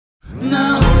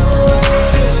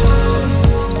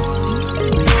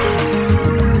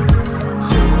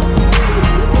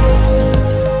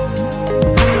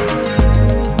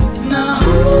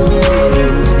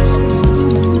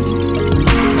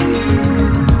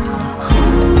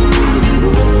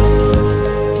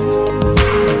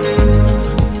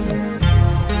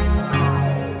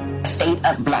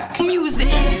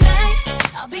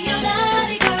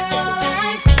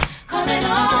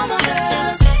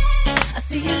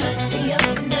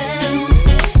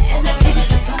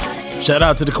Shout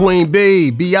out to the Queen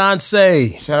Bee,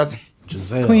 Beyonce. Shout out to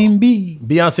Giselle. Queen Bee.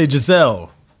 Beyonce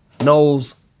Giselle.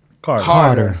 Knowles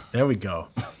Carter. There we go.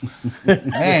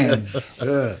 Man.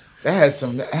 That had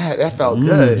some. That felt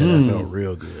good. That felt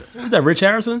real good. Was that Rich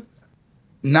Harrison?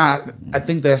 Nah, I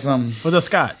think that's Was that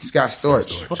Scott? Scott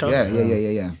Storch.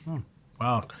 Okay. Yeah.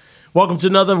 Wow. Welcome to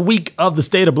another week of the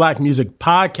State of Black Music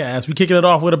podcast. We're kicking it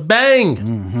off with a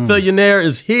bang. Billionaire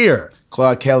is here.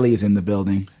 Claude Kelly is in the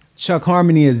building. Chuck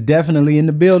Harmony is definitely in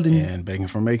the building. And Begging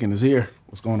for Macon is here.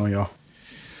 What's going on, y'all?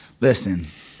 Listen,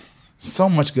 so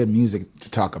much good music to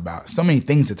talk about. So many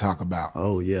things to talk about.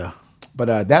 Oh, yeah.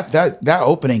 But that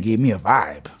opening gave me a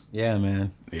vibe. Yeah,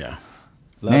 man. Yeah.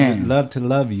 Love to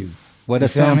love you. What a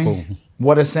sample. Me?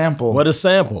 What a sample. What a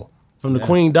sample from the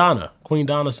Queen Donna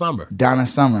Summer. Donna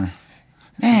Summer.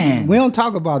 Man. We don't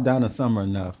talk about Donna Summer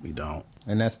enough. We don't.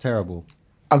 And that's terrible.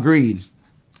 Agreed.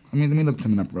 Let me look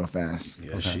something up real fast.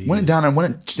 Yeah, okay. When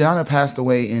Donna passed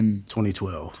away in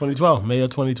 2012, May of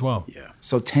 2012. Yeah.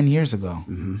 So 10 years ago.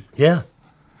 Mm-hmm. Yeah.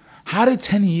 How did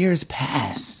 10 years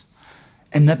pass?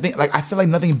 And nothing, I feel like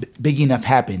nothing big enough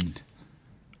happened.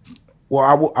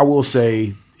 Well, I will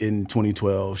say in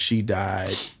 2012, she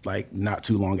died not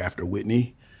too long after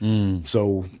Whitney.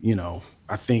 So,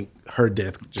 I think her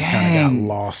death just kind of got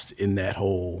lost in that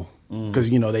whole, because,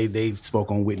 they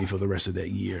spoke on Whitney for the rest of that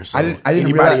year. So I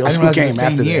didn't realize it was the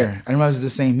same year. I didn't realize it was the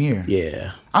same year.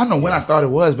 Yeah. I don't know when I thought it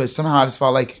was, but somehow I just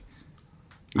felt like,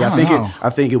 I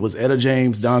think it was Etta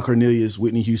James, Don Cornelius,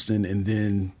 Whitney Houston, and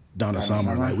then Donna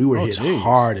Summer. We were hit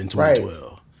hard in 2012.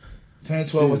 Right.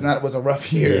 2012 was a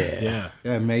rough year.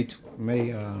 Yeah. May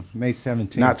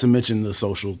 17th. Not to mention the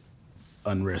social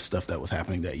unrest stuff that was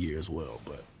happening that year as well,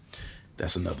 but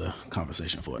that's another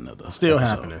conversation for another episode.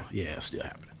 Happening. Yeah, still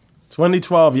happening.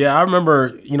 2012, yeah, I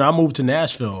remember, I moved to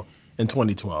Nashville in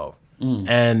 2012.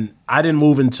 And I didn't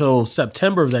move until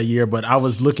September of that year, but I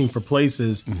was looking for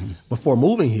places before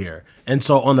moving here. And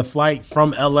so on the flight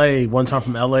from LA, one time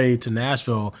from LA to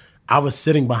Nashville, I was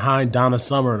sitting behind Donna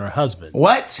Summer and her husband.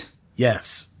 What?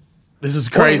 Yes. This is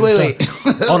crazy. Wait.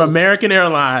 On American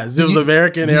Airlines. It was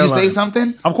American Airlines. Did you say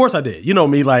something? Of course I did. You know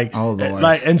me, oh,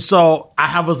 Lord. And so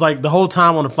I was the whole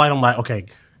time on the flight, I'm like, okay,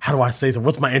 how do I say something?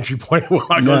 What's my entry point? What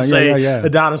am I going to say?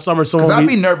 Donna Summer. So I'd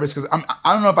be nervous because I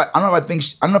don't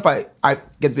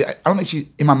think she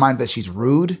in my mind that she's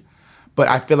rude, but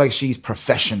I feel like she's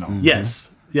professional. Yes.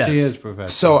 She is professional.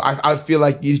 So I feel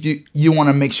like you want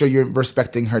to make sure you're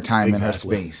respecting her time and her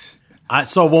space.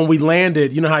 So when we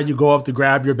landed, you know how you go up to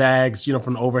grab your bags,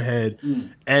 from the overhead,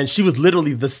 and she was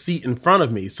literally the seat in front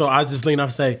of me. So I just leaned up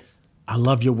and say, I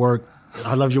love your work.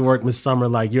 I love your work, Miss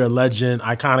Summer. You're a legend,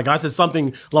 iconic. I said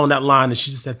something along that line, and she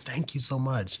just said, "Thank you so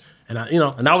much." And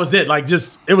and that was it.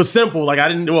 It was simple. I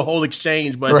didn't do a whole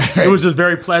exchange, but it was just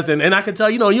very pleasant. And I could tell,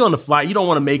 you're on the flight. You don't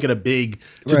want to make it a big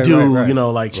to do,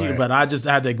 but I just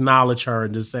had to acknowledge her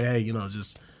and just say,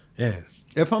 hey,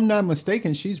 If I'm not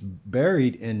mistaken, she's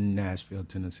buried in Nashville,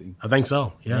 Tennessee. I think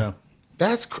so. Yeah.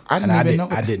 I didn't even know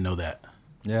that. I didn't know that.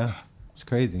 Yeah, it's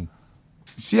crazy.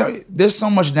 See, there's so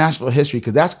much Nashville history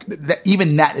because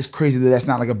even that is crazy that that's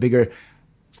not a bigger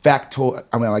factoid.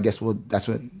 I mean, I guess that's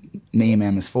what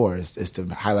NAMM is for, is to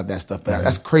highlight that stuff. But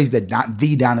that's crazy that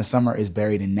the Donna Summer is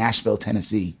buried in Nashville,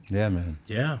 Tennessee. Yeah, man.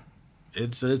 Yeah,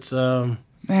 it's man,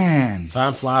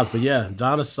 time flies. But yeah,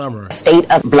 Donna Summer, State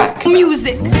of Black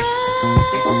Music.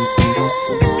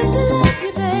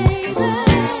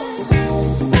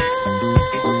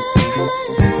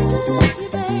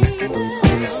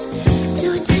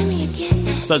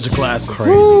 Such a classic.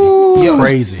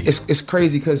 Crazy. It's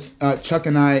crazy because Chuck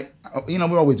and I,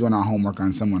 we're always doing our homework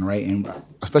on someone, right? And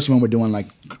especially when we're doing like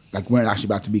we're actually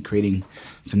about to be creating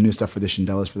some new stuff for the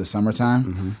Shindellas for the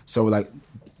summertime. So we're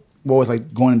always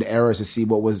going into eras to see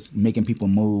what was making people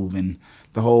move, and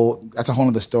that's a whole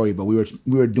other story. But we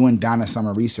were doing Donna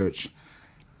Summer research,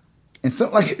 and so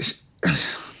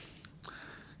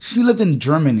she lived in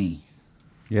Germany.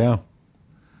 Yeah.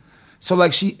 So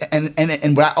she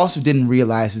and what I also didn't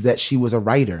realize is that she was a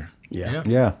writer. Yeah.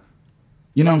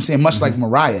 You know what I'm saying? Much like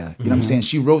Mariah. You know what I'm saying?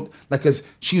 She wrote because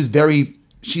she's very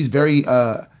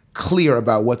clear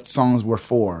about what songs were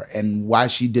for and why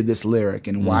she did this lyric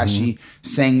and why she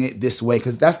sang it this way.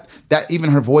 Because that even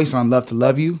her voice on "Love to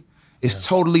Love You" is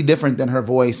totally different than her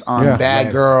voice on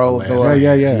 "Bad Girls" or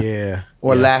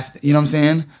Last. You know what I'm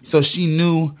saying? So she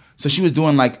knew. So she was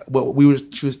doing what we were.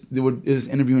 There was this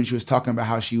interview and she was talking about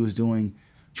how she was doing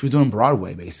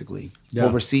Broadway basically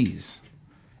overseas,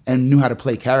 and knew how to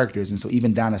play characters. And so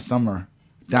even Donna Summer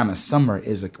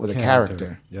was a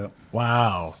character. Yep.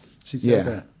 Wow. She said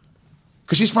that.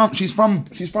 Because she's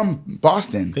from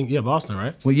Boston. I think, yeah, Boston,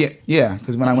 right? Well, yeah.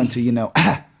 Because when I went to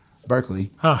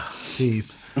Berkeley,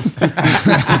 jeez.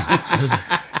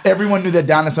 everyone knew that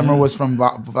Donna Summer was from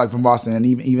Boston, and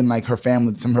even like her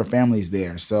family, some of her family's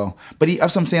there. So, but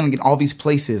that's what I'm saying. Like in all these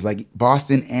places, like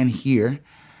Boston and here,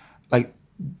 like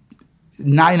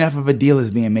not enough of a deal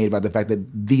is being made about the fact that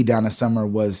the Donna Summer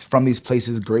was from these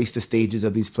places, graced the stages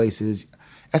of these places.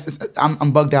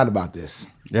 I'm bugged out about this.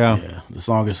 Yeah. The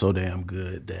song is so damn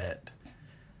good that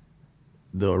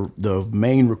the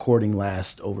main recording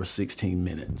lasts over 16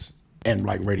 minutes, and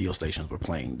like radio stations were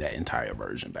playing that entire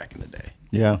version back in the day.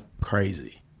 Yeah,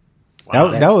 crazy. Wow,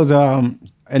 that was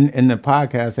in the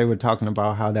podcast they were talking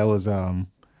about how that was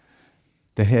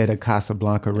the head of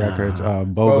Casablanca Records,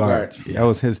 Bogart. Yeah. That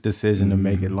was his decision to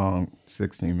make it long,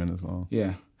 16 minutes long.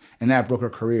 Yeah, and that broke her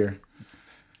career.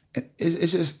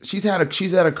 It's just she's had a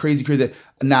crazy career that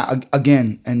now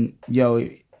again, and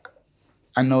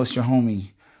I know it's your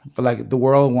homie, but like the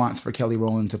world wants for Kelly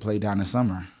Rowland to play Donna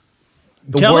Summer.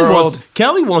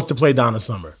 Kelly wants to play Donna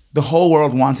Summer. The whole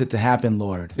world wants it to happen,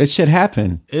 Lord. It should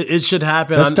happen. It should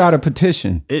happen. Let's start a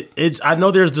petition. I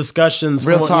know there's discussions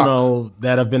Real talk.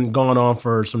 that have been going on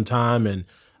for some time, and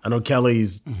I know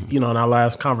Kelly's, in our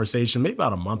last conversation, maybe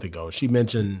about a month ago, she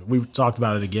mentioned, we talked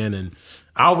about it again, and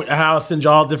I'll send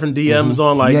y'all different DMs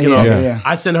on, like,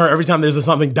 I send her, every time there's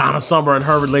something Donna Summer and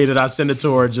her related, I send it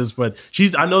to her but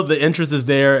I know the interest is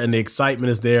there and the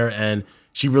excitement is there, and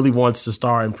she really wants to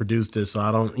star and produce this, so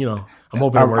I don't, I'm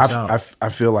hoping it works out. I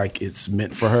feel like it's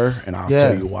meant for her, and I'll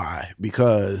tell you why.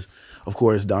 Because, of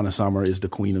course, Donna Summer is the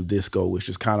queen of disco, which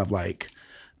is kind of like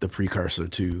the precursor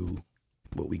to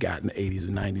what we got in the 80s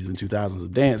and 90s and 2000s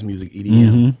of dance music, EDM.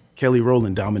 Mm-hmm. Kelly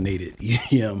Rowland dominated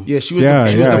EDM. Yeah, she was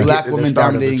the black woman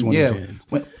dominating. Yeah.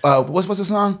 What's the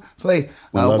song? Play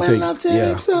When Love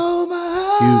Takes Over.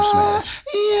 Huge smash.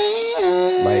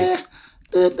 Yeah. Like,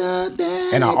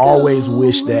 and I always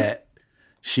wish that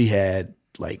she had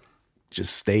like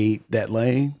just stayed that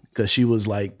lane, because she was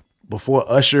like, before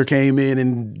Usher came in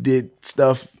and did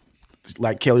stuff,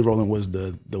 like Kelly Rowland was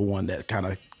the one that kind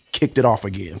of kicked it off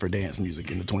again for dance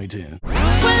music in the 2010s.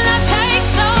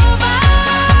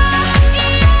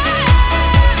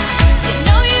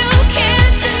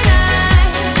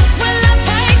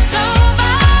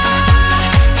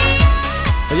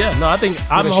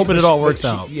 I'm hoping it all works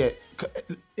out. Yeah,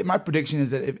 my prediction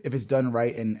is that if it's done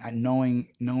right, and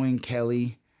knowing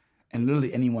Kelly and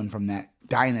literally anyone from that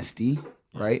dynasty,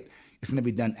 right, it's going to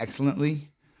be done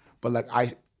excellently. But like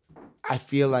I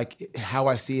feel like how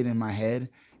I see it in my head,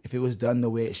 if it was done the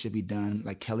way it should be done,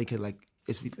 like Kelly could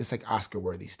it's like Oscar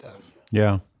worthy stuff.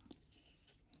 Yeah.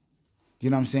 You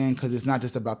know what I'm saying? Because it's not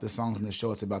just about the songs in the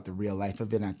show; it's about the real life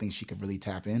of it. And I think she could really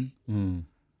tap in,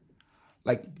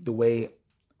 like the way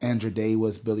Andra Day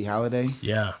was Billie Holiday.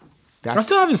 Yeah. I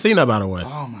still haven't seen that, by the way.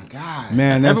 Oh my God,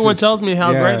 man! Everyone tells me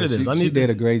how great it is. She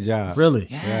did a great job. Really?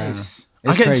 Yes.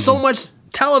 Yeah. I get so much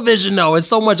television though. It's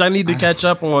so much I need to catch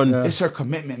up on. It's her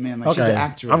commitment, man. Like she's an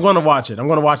actress. I'm going to watch it. I'm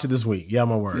going to watch it this week. Yeah,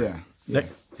 my word.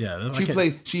 Yeah.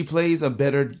 She plays a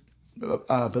better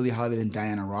Billie Holiday than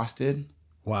Diana Ross did.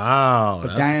 Wow.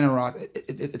 But Diana Ross,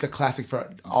 it's a classic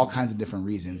for all kinds of different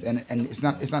reasons, and it's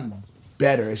not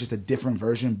better. It's just a different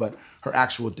version. But her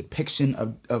actual depiction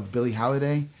of Billie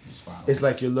Holiday, it's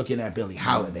like you're looking at Billie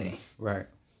Holiday. Right.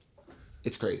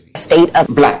 It's crazy. State of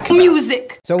black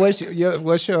music. So what's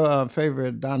your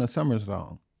favorite Donna Summer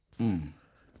song?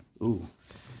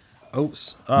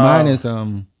 Oops. Mine is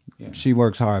She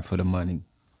Works Hard for the Money.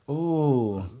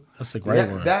 Ooh, that's a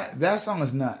great one. That song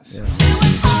is nuts. Yeah.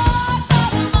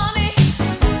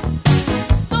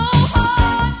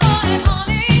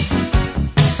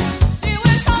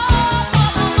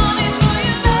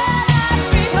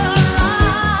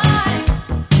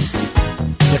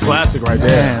 Classic right there.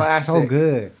 Man, classic. So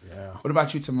good. Yeah. What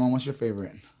about you, Timon? What's your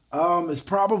favorite? It's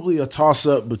probably a toss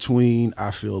up between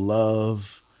I Feel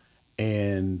Love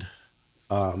and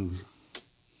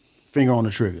Finger on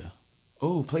the Trigger.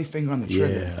 Oh, play Finger on the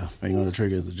Trigger. Yeah, Finger on the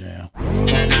Trigger is a jam.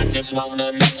 And I just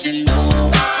wanna let you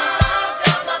know I've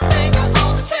got my finger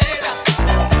on the trigger.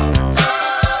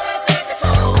 Love is in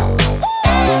control.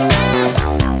 I've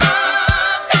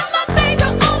got my finger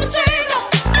on the trigger.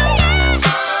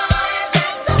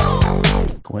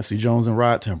 Quincy Jones and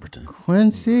Rod Temperton.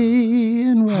 Quincy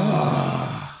and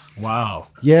Rod. Wow.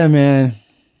 Yeah, man.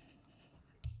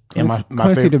 And my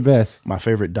Quincy favorite, the best. My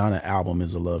favorite Donna album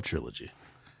is A Love Trilogy.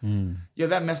 Yeah,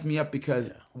 that messed me up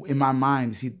because in my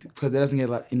mind, because it doesn't get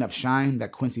enough shine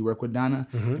that Quincy worked with Donna.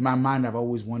 Mm-hmm. In my mind, I've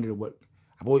always wondered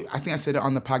I think I said it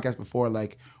on the podcast before,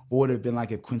 like, what would it have been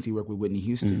like if Quincy worked with Whitney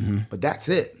Houston? Mm-hmm. But that's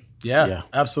it. Yeah,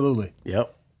 absolutely.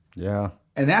 Yep. Yeah.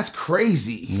 And that's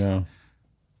crazy. Yeah.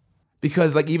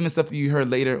 Because like even the stuff you heard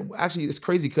later, actually it's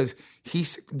crazy because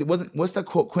what's that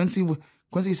quote Quincy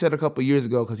said a couple years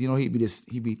ago, because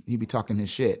he'd be talking his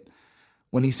shit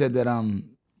when he said that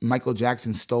Michael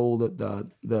Jackson stole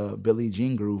the Billie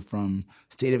Jean groove from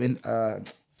State of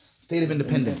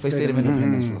Independence. Play State of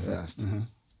Independence real fast.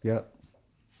 Yep.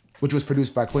 Which was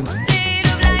produced by Quincy. State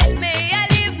of life, may I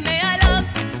live, may I love.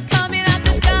 Coming out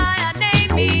the sky, I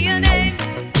name me a name.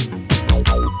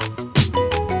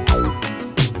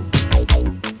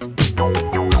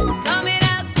 Coming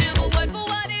out silver word for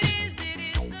what it is the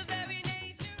very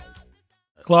nature of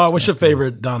the Claude, what's your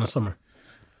favorite Donna Summer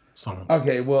song?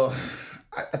 Okay, well,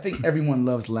 I think everyone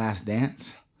loves Last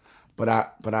Dance, but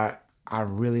I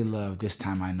really love This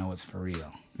Time I Know It's For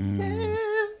Real.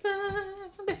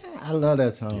 I love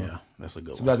that song. Yeah, that's a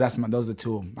good So one. those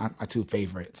are my two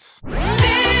favorites. This time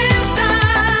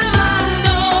I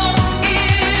know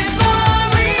it's for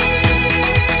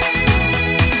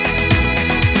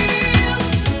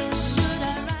real. Should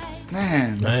I write?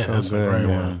 Man, That's a good, great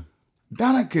man. one.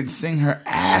 Donna could sing her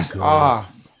ass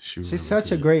off. She's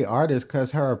such a great artist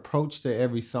because her approach to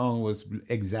every song was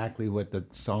exactly what the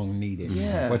song needed.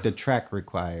 Yeah. What the track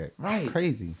required. Right.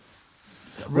 Crazy.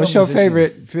 Real What's your musician.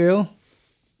 favorite, Phil?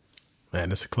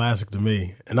 Man, it's a classic to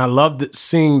me. And I loved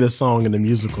seeing this song in the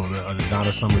musical, the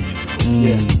Donna Summer musical.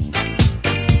 Yeah.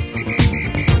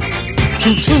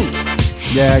 Two.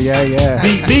 Yeah.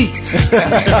 Beat.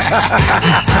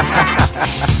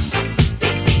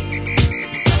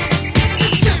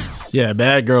 Yeah,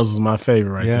 Bad Girls was my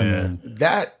favorite right Yeah, there. man.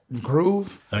 That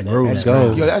groove. That groove That is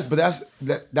goes. great.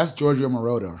 Yo, that's Giorgio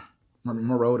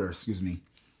Moroder, excuse me.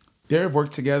 Their work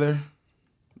together,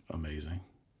 Amazing.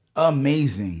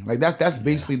 amazing. Like that's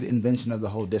basically the invention of the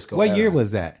whole disco. What era. year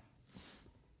was that?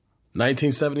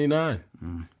 1979.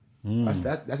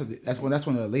 That's one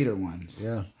of the later ones.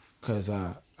 Yeah. Because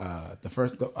the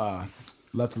first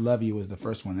Love to Love You was the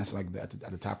first one. That's like at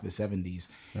the top of the 70s,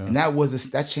 and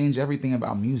that changed everything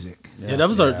about music. Yeah, that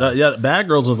was Bad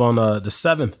Girls was on the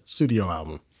 7th studio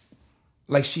album.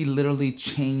 Like she literally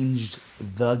changed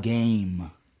the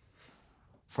game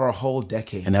for a whole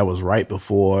decade. And that was right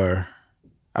before,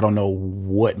 I don't know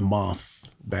what month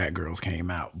Bad Girls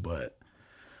came out, but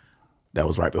that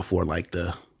was right before like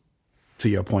to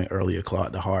your point earlier,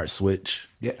 Claude, the hard switch.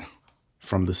 Yeah.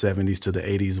 From the 70s to the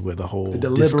 80s where the whole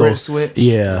deliberate disco switch.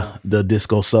 Yeah, the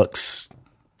disco sucks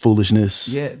foolishness.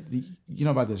 Yeah, you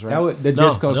know about this, right? That was, the No,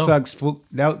 disco no. sucks.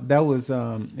 That was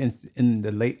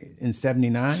in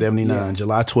 79. 79,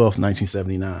 July 12th,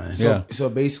 1979. So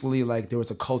basically, like there was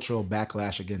a cultural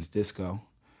backlash against disco,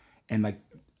 and like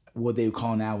what they would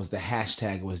call now was the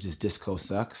hashtag was just disco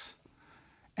sucks,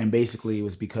 and basically it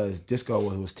was because disco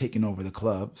was taking over the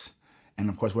clubs, and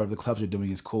of course whatever the clubs are doing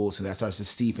is cool, so that starts to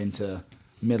seep into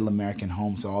middle American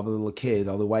homes. So all the little kids,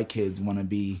 all the white kids want to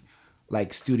be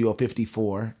like Studio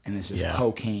 54, and it's just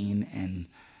cocaine and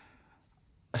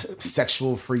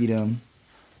sexual freedom,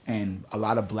 and a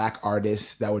lot of black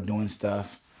artists that were doing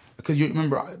stuff. Because you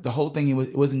remember the whole thing, it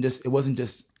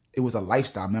was a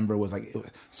lifestyle. Remember,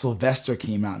 Sylvester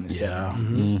came out in the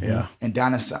 70s. Yeah. And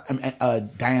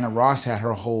Diana Ross had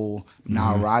her whole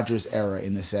Nile Rodgers era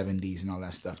in the 70s and all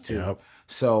that stuff too. Yep.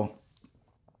 So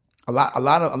a lot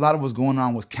of what's going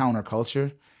on was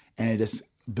counterculture, and it just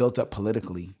built up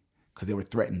politically because they were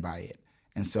threatened by it.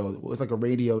 And so it was like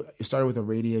it started with a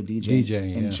radio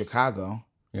DJ in Chicago,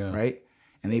 right?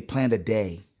 And they planned a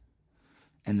day,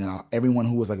 and everyone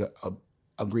who was like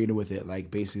agreed with it,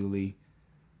 like basically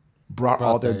brought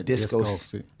all their disco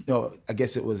I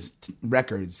guess it was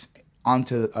records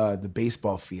onto the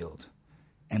baseball field,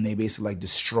 and they basically like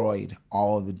destroyed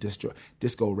all of the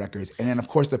disco records. And then of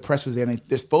course the press was there, and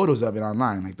there's photos of it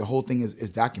online. Like the whole thing is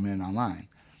documented online.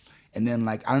 And then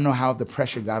like I don't know how the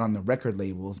pressure got on the record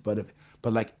labels, but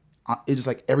like it just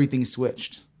like everything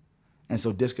switched, and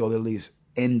so disco literally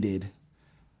ended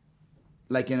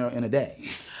like in a day.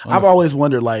 I've always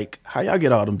wondered, like, how y'all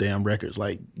get all them damn records?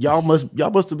 Like, y'all must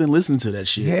have been listening to that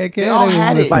shit. Heck They yeah, all was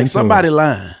had it. listening Like to somebody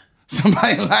lying.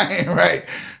 Somebody lying, right?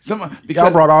 Y'all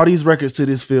Because brought all these records to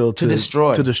this field to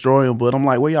destroy. to destroy them. But I'm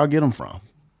like, where y'all get them from?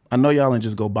 I know y'all ain't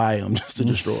just go buy them just to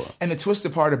destroy them. and the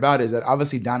twisted part about it is that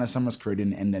obviously Donna Summer's career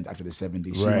didn't end after the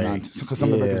 70s. She went on because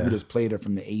some of the records we just played are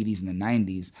from the 80s and the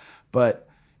 90s, but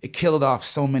it killed off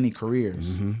so many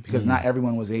careers because not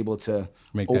everyone was able to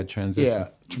Make that transition. Yeah,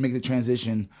 to make the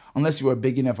transition unless you were a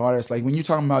big enough artist. Like when you're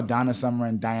talking about Donna Summer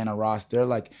and Diana Ross, they're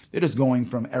just going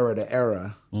from era to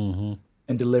era and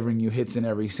delivering you hits in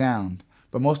every sound.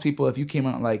 But most people, if you came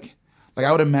out like I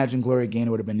would imagine Gloria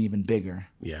Gaynor would have been even bigger.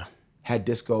 Yeah. had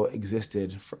disco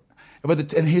existed.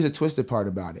 And here's a twisted part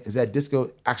about it, is that disco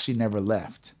actually never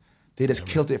left. They just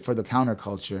killed it for the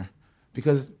counterculture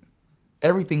because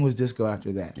everything was disco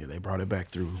after that. Yeah, they brought it back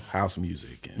through house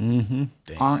music and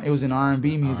dance. It was in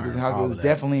R&B music. It was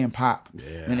definitely in pop. Yeah.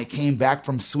 And then it came back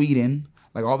from Sweden.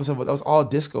 Like all of a sudden, that was all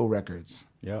disco records.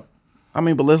 Yep. I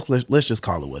mean, but let's just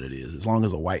call it what it is. As long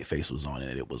as a white face was on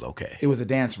it, it was okay. It was a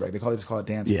dance record. They just call it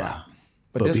dance pop.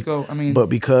 But disco, but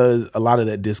because a lot of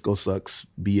that disco sucks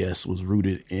BS was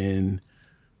rooted in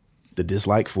the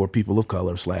dislike for people of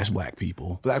color / black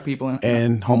people,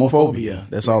 and homophobia.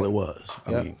 That's all it was.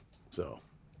 I mean, so.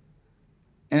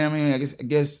 And I mean, I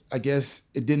guess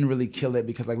it didn't really kill it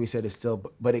because, like we said, it's still,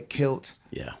 but it killed.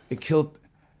 Yeah. It killed.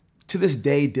 To this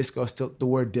day, disco still, the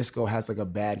word disco has like a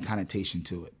bad connotation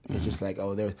to it. It's just like,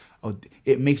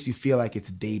 it makes you feel like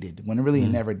it's dated when it really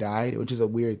never died, which is a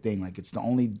weird thing. Like it's the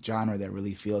only genre that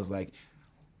really feels like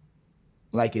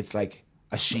it's like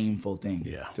a shameful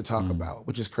thing to talk about,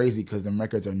 which is crazy because them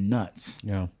records are nuts.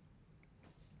 Yeah.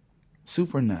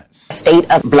 Super nuts.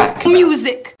 State of black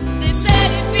music. They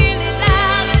said it really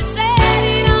loud. They said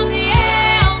it on the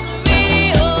air, on the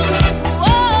radio.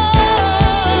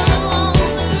 Whoa, on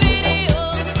the radio.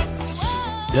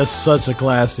 That's such a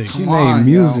classic. She made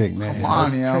music, man. Come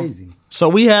on, That's yo. crazy. So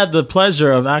we had the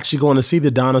pleasure of actually going to see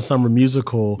the Donna Summer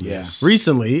musical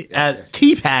recently at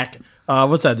TPAC.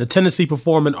 What's that? The Tennessee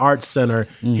Performing Arts Center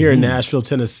here in Nashville,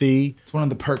 Tennessee. It's one of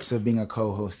the perks of being a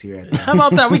co-host here at the How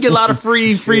about that? We get a lot of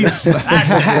free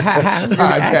access. podcast. You know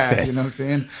what I'm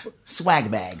saying?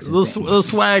 Swag bags. Little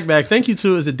swag bag. Thank you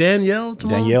to, is it Danielle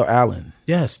tomorrow? Danielle Allen.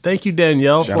 Yes. Thank you,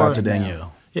 Danielle. Shout out to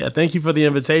Danielle. Yeah, thank you for the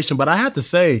invitation. But I have to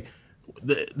say,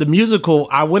 the musical,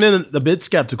 I went in a bit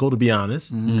skeptical, to be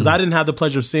honest, because I didn't have the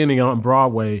pleasure of seeing it on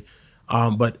Broadway.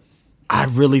 But I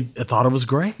really thought it was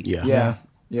great. Yeah.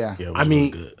 Yeah, it was I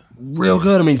mean, really good. real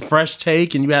good. I mean, fresh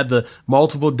take, and you had the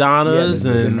multiple Donnas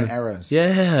the and different eras.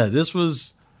 Yeah, this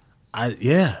was,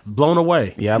 blown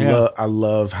away. Yeah, I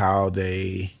love how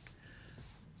they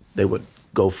would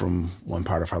go from one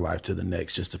part of her life to the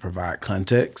next just to provide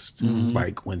context.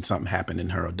 Like when something happened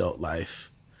in her adult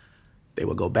life, they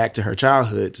would go back to her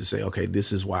childhood to say, okay,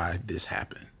 this is why this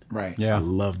happened. Right. Yeah. I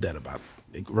love that about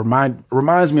it.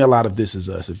 Reminds me a lot of This Is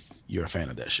Us if you're a fan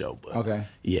of that show. But Okay.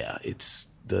 yeah, it's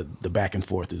the back and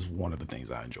forth is one of the things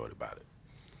I enjoyed about it.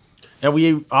 And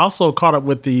we also caught up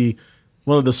with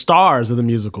one of the stars of the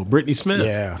musical, Brittany Smith.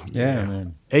 Yeah,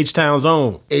 Man. H-Town's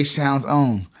own. H-Town's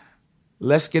own.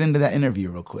 Let's get into that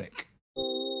interview real quick.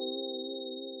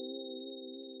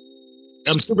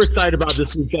 I'm super excited about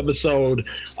this week's episode.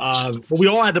 We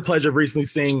all had the pleasure of recently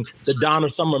seeing the Donna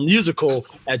Summer musical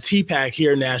at TPAC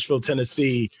here in Nashville,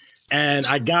 Tennessee. And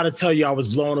I got to tell you, I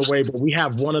was blown away. But we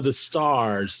have one of the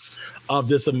stars of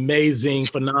this amazing,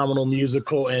 phenomenal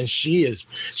musical. And she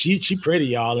pretty,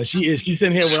 y'all. And she's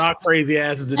in here with our crazy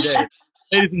asses today.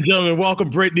 Ladies and gentlemen, welcome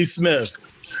Brittany Smith.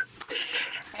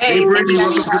 Hey, Brittany,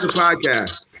 welcome to the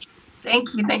podcast.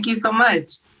 Thank you so much.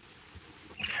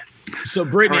 So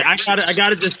Brittany, I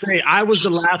gotta just say, I was the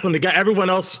last one to get. Everyone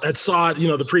else had saw it,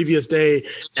 the previous day,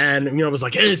 and it was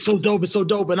like, hey, it's so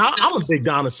dope. And I'm a big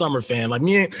Donna Summer fan. Like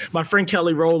me and my friend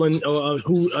Kelly Rowland,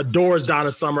 who adores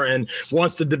Donna Summer and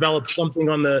wants to develop something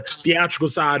on the theatrical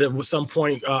side at some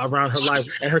point around her life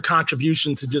and her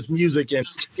contribution to just music. And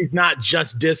she's not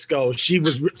just disco. She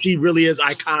really is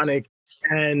iconic.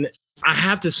 And I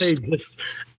have to say, just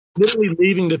literally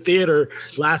leaving the theater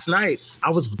last night,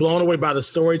 I was blown away by the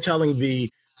storytelling, the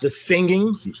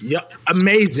singing,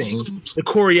 amazing, the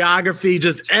choreography,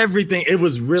 just everything. It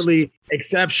was really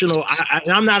exceptional.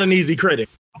 I'm not an easy critic.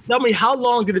 Tell me, how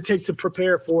long did it take to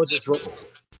prepare for this role?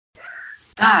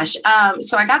 Gosh,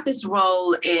 so I got this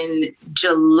role in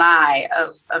July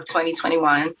of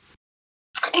 2021.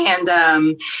 And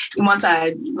once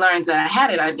I learned that I had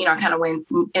it, I kind of went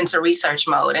into research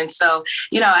mode. And so,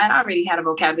 I already had a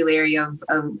vocabulary of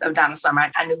Donna Summer.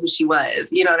 I knew who she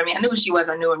was. You know what I mean? I knew who she was.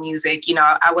 I knew her music.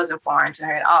 I wasn't foreign to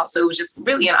her at all. So it was just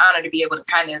really an honor to be able to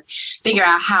kind of figure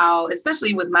out how,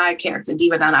 especially with my character,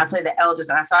 Diva Donna, I play the eldest.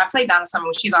 And so I played Donna Summer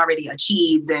when she's already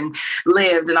achieved and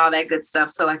lived and all that good stuff.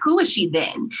 So like, who was she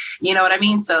then? You know what I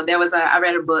mean? So I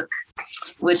read a book,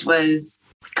 which was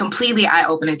completely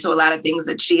eye-opening to a lot of things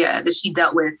that she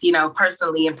dealt with,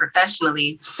 personally and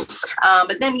professionally.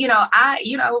 But then, I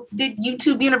did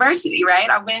YouTube University, right?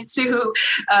 I went to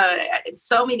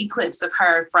so many clips of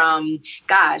her from,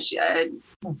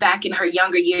 back in her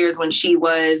younger years when she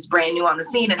was brand new on the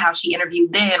scene and how she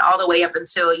interviewed then all the way up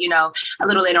until, a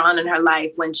little later on in her life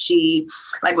when she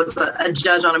was a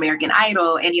judge on American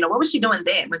Idol. And, what was she doing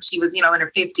then when she was, in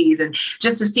her 50s, and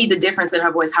just to see the difference in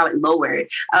her voice, how it lowered,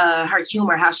 her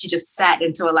humor, how she just sat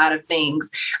into a lot of things.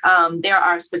 There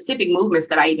are specific movements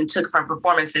that I even took from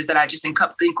performances that I just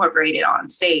incorporated on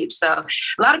stage. So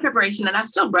a lot of preparation, and I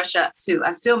still brush up too.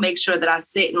 I still make sure that I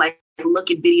sit and like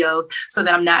look at videos so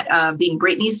that I'm not being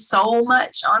Britney so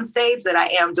much on stage, that I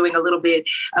am doing a little bit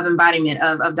of embodiment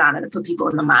of Donna to put people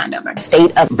in the mind of her.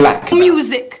 State of Black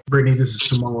music. Brittany, this is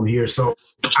Timon here. So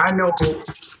I know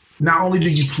not only do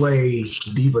you play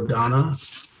Diva Donna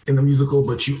in the musical,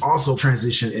 but you also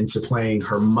transition into playing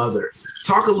her mother.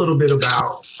 Talk a little bit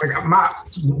about, like,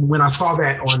 when I saw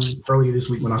that on earlier this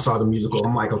week, when I saw the musical,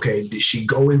 I'm like, okay, did she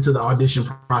go into the audition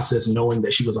process knowing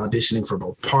that she was auditioning for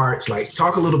both parts? Like,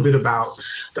 talk a little bit about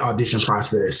the audition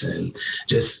process, and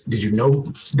just, did you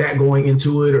know that going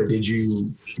into it, or did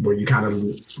they kind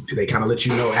of let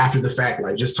you know after the fact?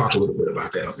 Like, just talk a little bit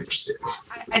about that. I'm interested.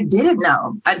 I didn't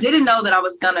know. I didn't know that I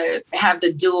was going to have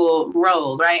the dual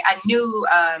role, right? I knew,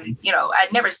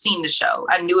 I'd never seen the show.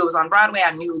 I knew it was on Broadway.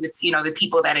 I knew that, the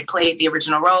people that had played the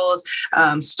original roles,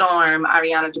 Storm,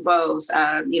 Ariana DeBose,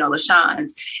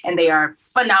 LaShawn's, and they are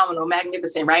phenomenal,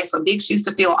 magnificent, right? So big shoes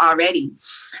to fill already.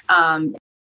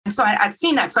 And so I'd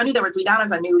seen that. So I knew there were three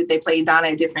Donnas. I knew that they played Donna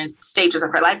at different stages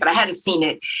of her life, but I hadn't seen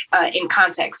it in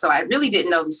context. So I really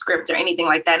didn't know the script or anything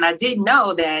like that. And I did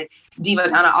know that Diva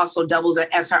Donna also doubles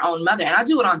as her own mother. And I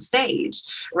do it on stage,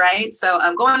 right? So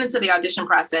going into the audition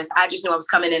process, I just knew I was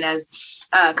coming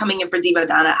in for Diva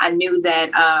Donna. I knew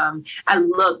that I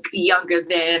look younger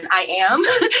than I am,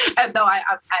 though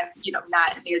I'm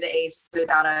not near the age that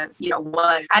Donna,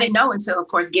 was. I didn't know until, of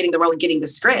course, getting the role and getting the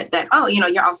script that,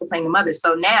 you're also playing the mother.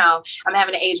 So now I'm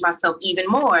having to age myself even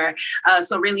more.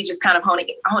 So really just kind of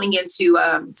honing into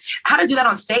how to do that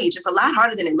on stage. It's a lot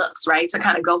harder than it looks, right? To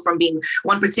kind of go from being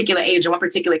one particular age or one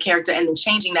particular character and then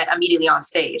changing that immediately on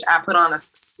stage. I put on a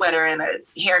sweater and a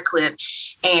hair clip,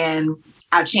 and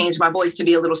I changed my voice to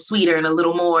be a little sweeter and a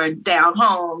little more down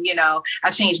home. I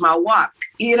changed my walk.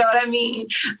 You know what I mean?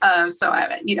 So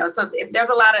there's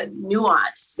a lot of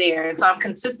nuance there. And so I'm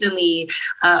consistently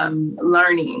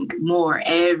learning more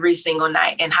every single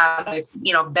night and how to,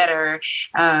 better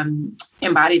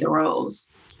embody the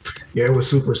roles. Yeah, it was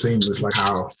super seamless, like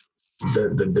how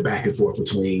the back and forth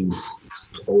between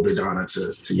older Donna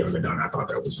to younger Donna. I thought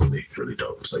that was really, really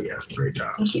dope. So yeah, great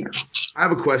job. Thank you. I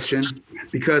have a question,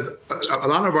 because a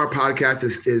lot of our podcast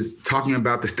is talking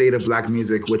about the state of Black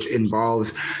music, which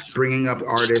involves bringing up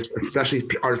artists, especially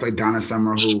artists like Donna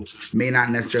Summer, who may not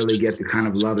necessarily get the kind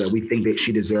of love that we think that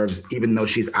she deserves, even though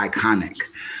she's iconic.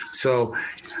 So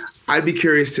I'd be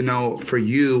curious to know, for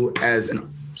you as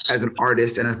an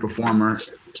artist and a performer,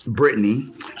 Brittany,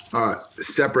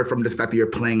 separate from the fact that you're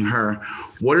playing her,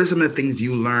 what are some of the things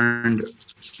you learned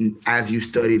as you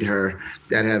studied her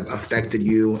that have affected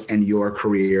you and your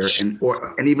career,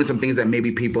 and even some things that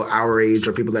maybe people our age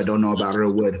or people that don't know about her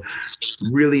would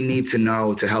really need to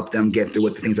know to help them get through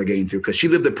what the things they're getting through? Because she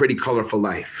lived a pretty colorful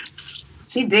life.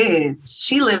 She did.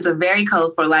 She lived a very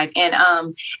colorful life. And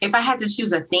if I had to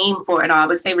choose a theme for it all, I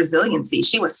would say resiliency.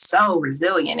 She was so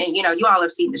resilient. And, you all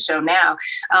have seen the show now.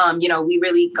 We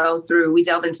really we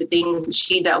delve into things that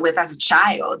she dealt with as a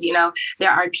child.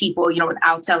 There are people,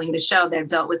 without telling the show, that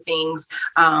dealt with things,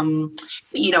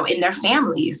 in their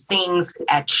families, things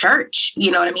at church.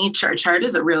 You know what I mean? Church hurt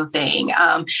is a real thing.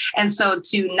 And so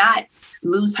to not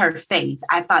lose her faith,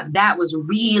 I thought that was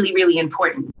really, really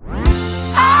important.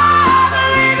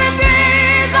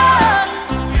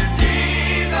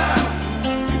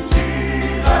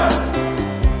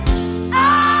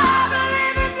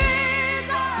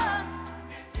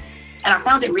 And I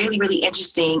found it really, really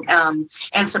interesting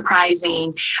and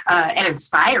surprising and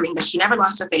inspiring that she never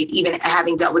lost her faith, even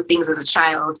having dealt with things as a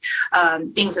child,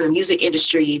 things in the music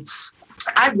industry.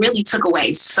 I really took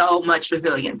away so much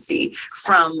resiliency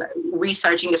from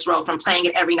researching this role, from playing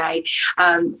it every night.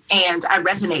 And I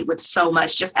resonate with so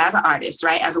much just as an artist,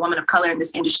 right? As a woman of color in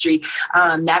this industry,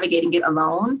 navigating it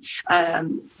alone,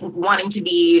 wanting to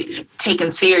be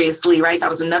taken seriously, right? That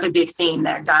was another big theme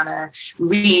that Donna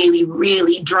really,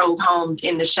 really drove home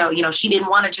in the show. She didn't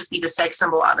want to just be the sex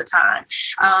symbol all the time.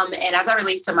 And as I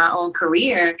relates to my own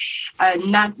career,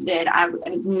 not that I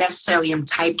necessarily am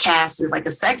typecast as like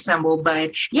a sex symbol, but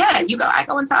yeah, I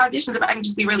go into auditions, if I can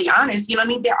just be really honest, you know what I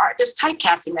mean? There's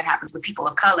typecasting that happens with people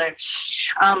of color,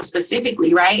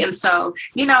 specifically, right? And so,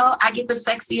 I get the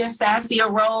sexier, sassier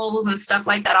roles and stuff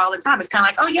like that all the time. It's kind of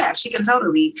like, oh yeah, she can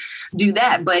totally do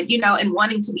that. But, and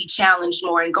wanting to be challenged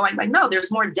more and going like, no,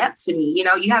 there's more depth to me.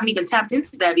 You haven't even tapped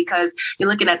into that because you're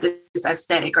looking at this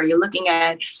aesthetic, or you're looking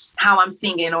at how I'm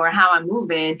singing or how I'm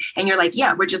moving. And you're like,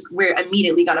 yeah, we're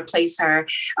immediately going to place her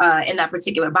in that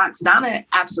particular box. Donna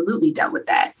absolutely dealt with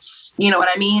that. You know what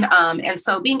I mean? And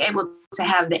so being able to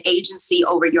have the agency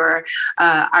over your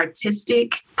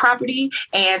artistic property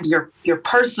and your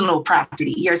personal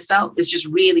property yourself is just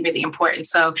really, really important.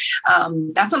 So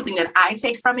that's something that I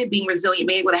take from it, being resilient,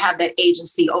 being able to have that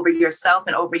agency over yourself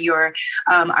and over your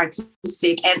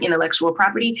artistic and intellectual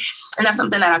property. And that's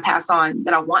something that I pass on,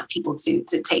 that I want people to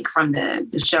take from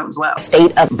the show as well.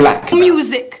 State of Black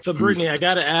music. So Brittany, I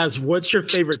gotta ask, what's your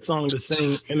favorite song to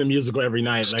sing in the musical every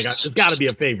night? Like, it's gotta be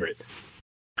a favorite.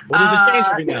 Or does it change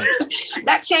every night?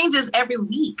 That changes every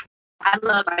week. I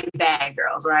love like Bad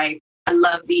Girls, right? I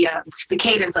love the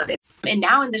cadence of it. And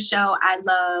now in the show, I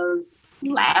love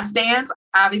Last Dance,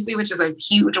 obviously, which is a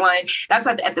huge one. That's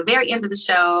at the very end of the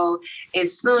show.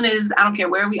 As soon as, I don't care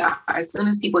where we are, as soon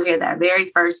as people hear that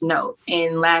very first note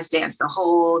in Last Dance, and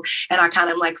I kind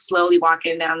of like slowly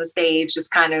walking down the stage,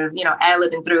 just kind of,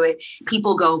 ad-libbing through it,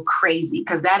 people go crazy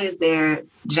because that is their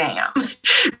jam.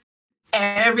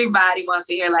 Everybody wants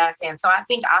to hear Last Dance. So I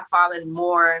think I've fallen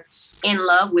more in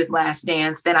love with Last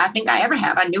Dance than I think I ever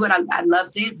have. I knew it, I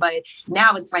loved it, but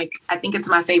now it's like, I think it's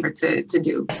my favorite to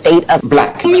do. State of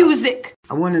Black music.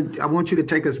 I want you to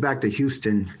take us back to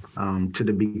Houston, to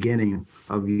the beginning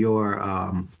of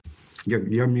your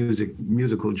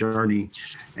musical journey,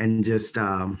 and just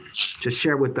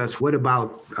share with us, what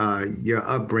about your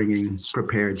upbringing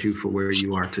prepared you for where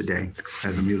you are today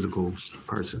as a musical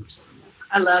person?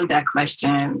 I love that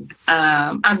question.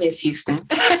 I miss Houston.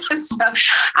 So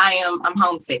I'm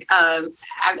homesick.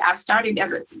 I started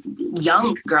as a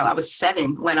young girl. I was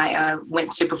 7 when I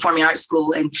went to performing arts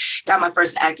school and got my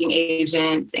first acting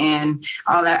agent and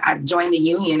all that. I joined the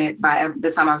union by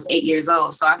the time I was 8 years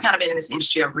old. So I've kind of been in this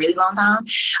industry a really long time.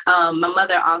 My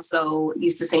mother also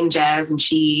used to sing jazz, and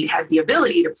she has the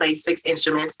ability to play 6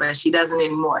 instruments, but she doesn't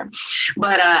anymore.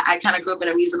 But I kind of grew up in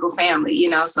a musical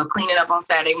family, so cleaning up on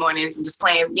Saturday mornings and just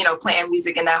playing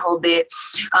music and that whole bit.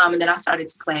 And then I started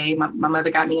to play. My mother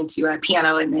got me into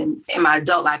piano, and then in my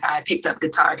adult life, I picked up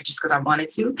guitar just because I wanted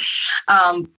to.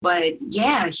 But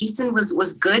yeah, Houston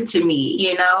was good to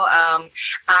me.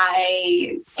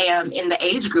 I am in the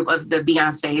age group of the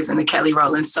Beyoncés and the Kelly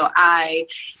Rowlands, so I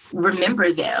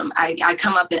remember them. I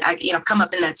come up in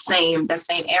that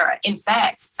same era. In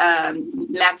fact,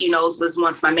 Matthew Knowles was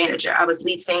once my manager. I was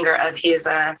lead singer of his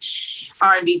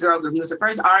R&B girl group. He was the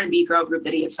first R&B girl group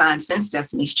that he had signed since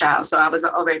Destiny's Child. So I was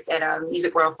over at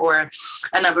Music World for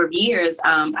a number of years.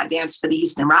 I danced for the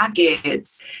Houston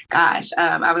Rockets.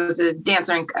 I was a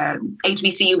dancer in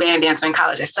HBCU band dancer in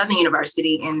college at Southern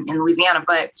University in Louisiana.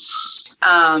 But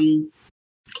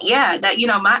yeah, that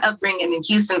my upbringing in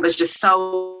Houston was just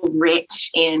so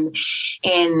rich in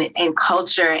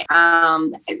culture.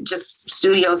 Just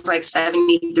studios like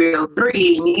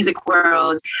 7303, Music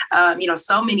World,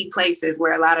 so many places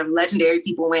where a lot of legendary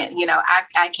people went.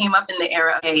 I came up in the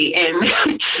era of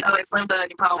it's Slim Thug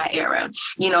and Paul era.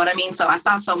 You know what I mean? So I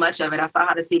saw so much of it. I saw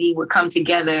how the city would come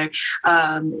together,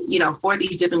 for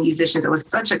these different musicians. It was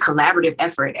such a collaborative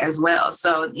effort as well.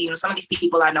 So, some of these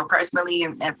people I know personally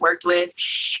and have worked with.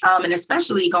 And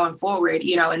especially going forward,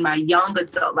 in my young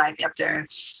adult life, after,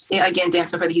 again,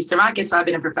 dancing for the Houston Rockets. So I've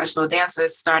been a professional dancer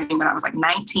starting when I was like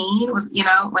 19,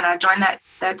 when I joined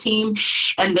that team.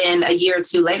 And then a year or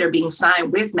two later, being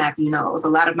signed with Matthew Knowles. A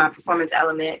lot of my performance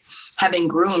element having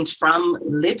groomed from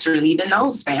literally the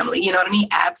Knowles family. You know what I mean?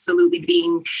 Absolutely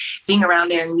being around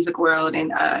there in Music World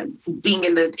and being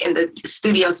in the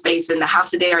studio space in the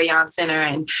House of Darion Center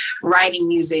and writing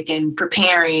music and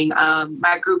preparing.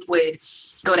 My group would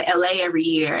go to LA every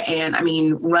year, and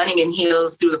running in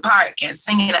heels through the park and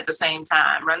singing at the same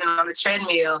time, running on the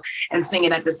treadmill and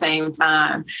singing at the same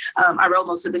time. I wrote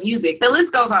most of the music. The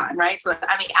list goes on, right? So,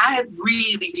 I have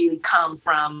really, really come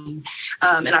from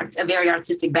a very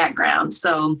artistic background.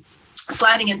 So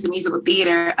sliding into musical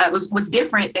theater was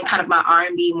different than kind of my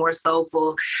R&B, more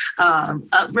soulful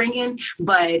upbringing,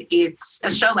 but it's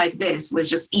a show like this was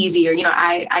just easier.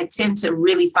 I tend to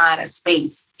really find a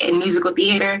space in musical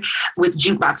theater with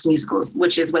jukebox musicals,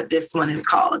 which is what this one is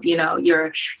called.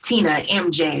 Your Tina,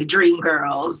 MJ,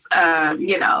 Dreamgirls,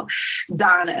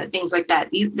 Donna, things like that.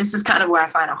 This is kind of where I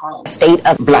find a home. State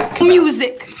of Black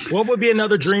music. What would be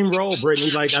another dream role,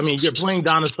 Brittany? You're playing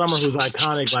Donna Summer, who's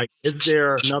iconic. Is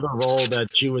there another role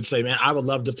that you would say, man, I would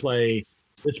love to play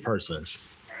this person?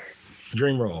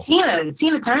 Dream role.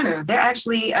 Tina Turner. They're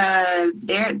actually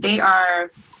they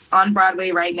are on Broadway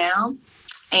right now,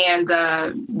 and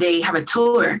they have a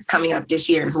tour coming up this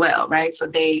year as well, right? So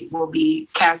they will be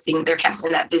casting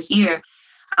that this year.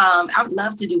 I would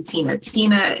love to do Tina,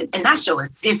 and that show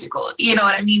is difficult. You know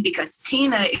what I mean? Because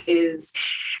Tina is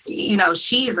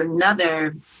she is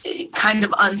another kind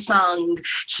of unsung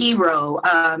hero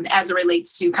as it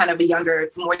relates to kind of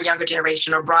more younger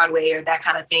generation or Broadway or that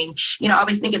kind of thing. I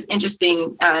always think it's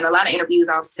interesting in a lot of interviews.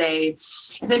 I'll say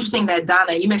it's interesting that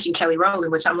Donna, you mentioned Kelly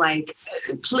Rowland, which I'm like,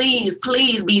 please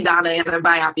be Donna in a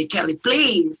biopic. Kelly,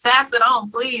 please pass it on,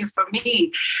 please, for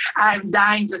me. I'm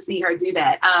dying to see her do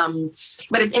that.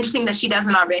 But it's interesting that she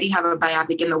doesn't already have a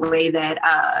biopic in the way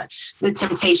that the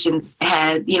Temptations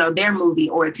had, their movie,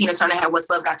 or Tina Turner had What's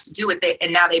Love Got to Do with It.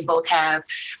 And now they both have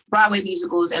Broadway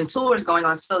musicals and tours going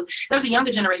on. So there's a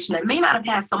younger generation that may not have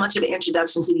had so much of an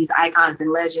introduction to these icons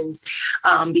and legends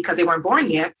because they weren't born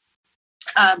yet.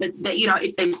 But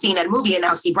if they've seen that movie and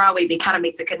now see Broadway, they kind of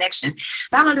make the connection.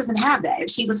 Donna doesn't have that. And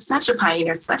she was such a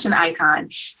pioneer, such an icon.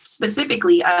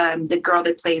 Specifically, the girl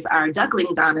that plays our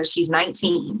duckling Donna, she's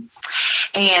 19.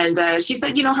 And she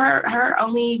said, her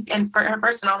only, and for her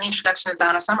first and only introduction to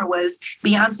Donna Summer was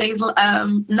Beyonce's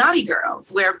Naughty Girl,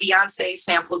 where Beyonce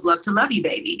samples Love to Love You,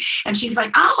 Baby. And she's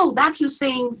like, oh, that's who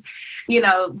sings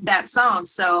that song.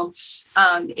 So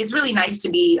it's really nice to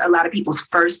be a lot of people's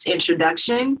first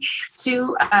introduction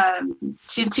to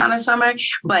Donna Summer.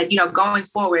 But going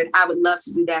forward, I would love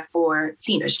to do that for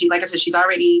Tina. Like I said, she's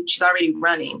already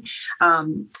running.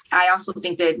 I also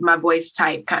think that my voice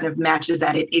type kind of matches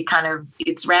that.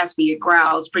 It's raspy, it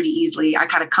growls pretty easily. I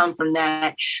kind of come from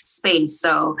that space.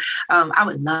 So I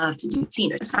would love to do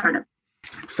Tina Turner.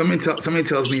 Somebody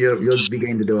tells me you'll be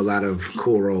getting to do a lot of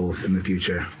cool roles in the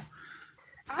future.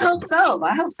 I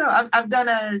hope so. I've done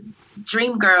a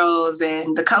Dreamgirls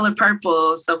and The Color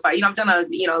Purple so far. I've done a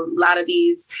lot of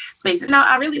these spaces. Now,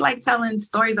 I really like telling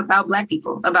stories about Black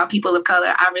people, about people of color.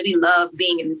 I really love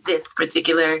being in this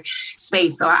particular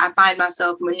space. So I find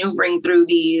myself maneuvering through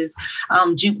these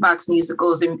jukebox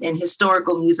musicals and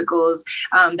historical musicals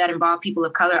that involve people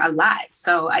of color a lot.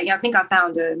 So I think I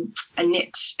found a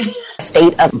niche.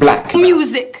 State of Black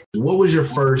music. What was your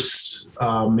first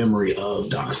memory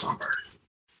of Donna Summer?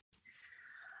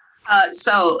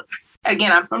 So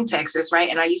again, I'm from Texas, right?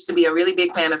 And I used to be a really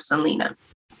big fan of Selena.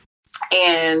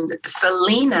 And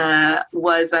Selena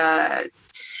was a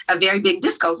very big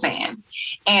disco fan.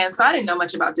 And so I didn't know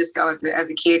much about disco as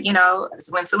a kid.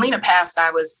 When Selena passed,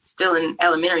 I was still in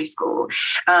elementary school.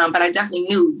 But I definitely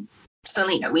knew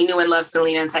Selena. We knew and loved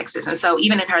Selena in Texas. And so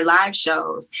even in her live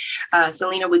shows,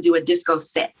 Selena would do a disco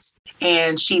set.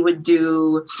 And she would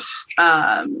do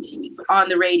on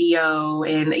the radio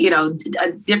and,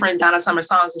 different Donna Summer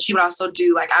songs. And she would also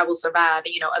do like I Will Survive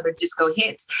and, other disco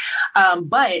hits.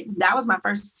 But that was my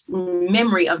first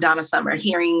memory of Donna Summer,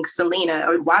 hearing Selena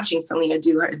or watching Selena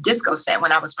do her disco set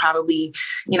when I was probably,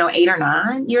 8 or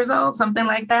 9 years old, something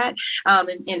like that.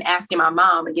 And asking my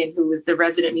mom, again, who was the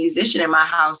resident musician in my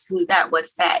house, who's that?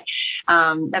 What's that?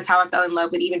 That's how I fell in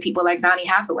love with even people like Donny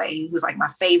Hathaway, who was like my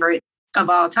favorite of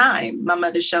all time. My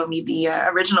mother showed me the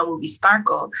original movie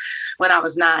Sparkle when I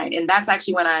was 9. And that's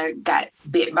actually when I got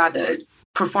bit by the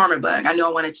performer bug. I knew I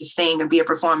wanted to sing and be a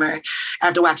performer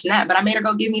after watching that, but I made her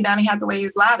go give me Donny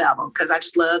Hathaway's live album because I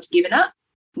just loved Giving Up,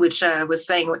 which was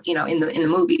sang, in the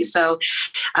movie. So,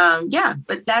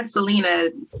 but that Selena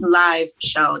live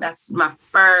show, that's my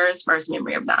first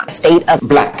memory of Donna. State of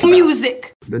Black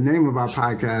music. The name of our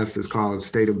podcast is called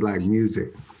State of Black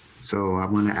Music. So I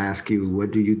want to ask you,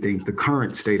 what do you think the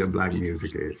current state of Black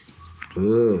music is?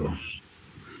 Ooh.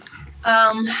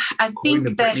 I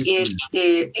think that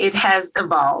it has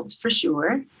evolved for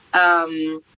sure.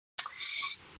 I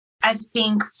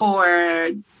think for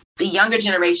the younger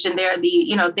generation, they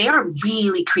are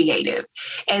really creative,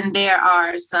 and there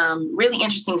are some really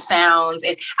interesting sounds.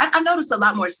 And I've noticed a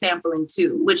lot more sampling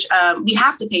too, which we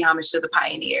have to pay homage to the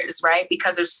pioneers, right?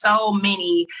 Because there's so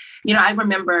many. I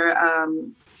remember.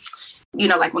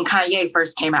 Like when Kanye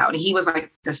first came out and he was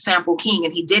like the sample king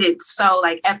and he did it so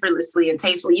like effortlessly and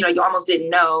tastefully, you almost didn't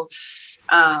know.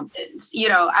 I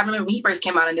remember when he first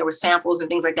came out and there were samples and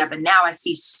things like that, but now I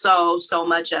see so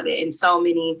much of it, and so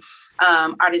many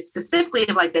artists specifically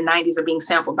of like the 90s are being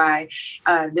sampled by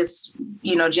this,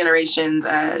 generation's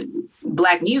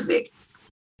Black music.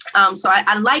 So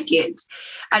I like it.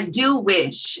 I do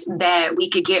wish that we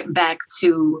could get back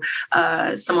to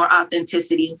some more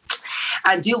authenticity.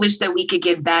 I do wish that we could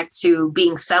get back to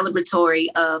being celebratory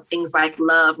of things like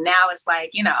love. Now it's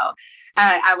like,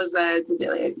 I was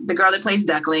the girl that plays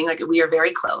Duckling. Like, we are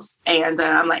very close. And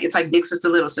I'm like, it's like big sister,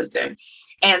 little sister.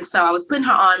 And so I was putting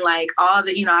her on like all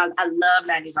the, I love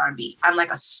 90s R&B. I'm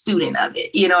like a student of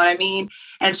it. You know what I mean?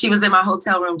 And she was in my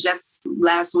hotel room just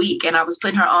last week, and I was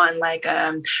putting her on like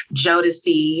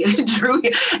Jodeci, Drew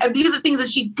Hill. And these are things that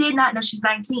she did not know. She's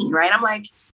 19, right? I'm like,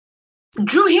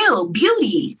 Drew Hill,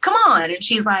 Beauty, come on. And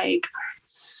she's like,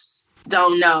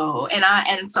 don't know.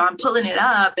 And so I'm pulling it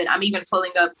up, and I'm even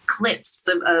pulling up clips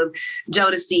of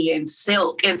Jodeci and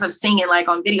Silk and so singing like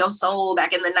on Video Soul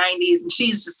back in the 90s. And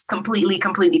she's just completely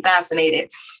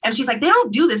fascinated. And she's like, they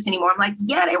don't do this anymore. I'm like,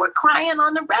 yeah, they were crying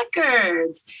on the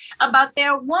records about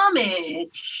their woman,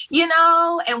 you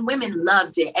know, and women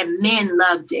loved it and men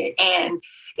loved it. And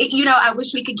you know, I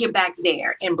wish we could get back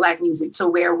there in Black music to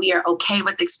where we are okay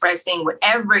with expressing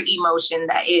whatever emotion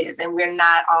that is. And we're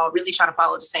not all really trying to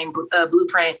follow the same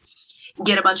blueprint,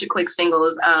 get a bunch of quick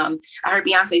singles. I heard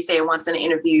Beyonce say it once in an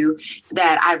interview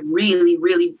that I really,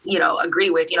 really, you know, agree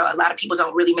with. You know, a lot of people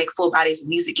don't really make full bodies of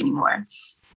music anymore.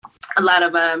 A lot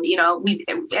of you know,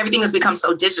 everything has become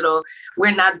so digital.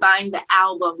 We're not buying the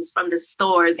albums from the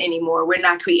stores anymore. We're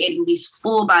not creating these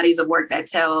full bodies of work that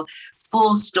tell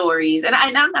full stories. And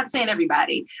I'm not saying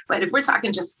everybody, but if we're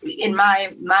talking just in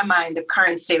my mind, the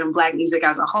current state of Black music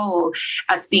as a whole,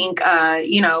 I think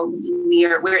you know,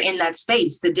 we're in that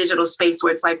space, the digital space,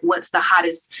 where it's like, what's the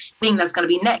hottest thing that's going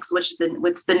to be next? What's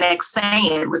the next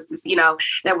saying? What's this, you know,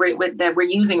 that we're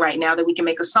using right now that we can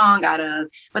make a song out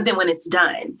of? But then when it's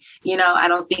done, you know, I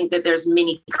don't think that there's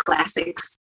many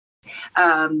classics.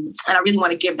 And I really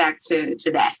want to give back to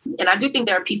that. And I do think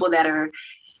there are people that are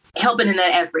helping in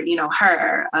that effort, you know,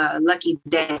 her, Lucky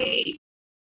Day,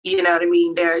 you know what I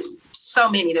mean? There are so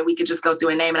many that we could just go through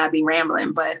and name, and I'd be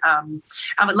rambling. But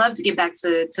I would love to get back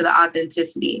to the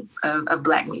authenticity of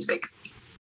Black music.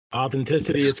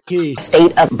 Authenticity is key.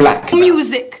 State of Black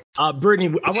music.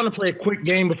 Brittany, I want to play a quick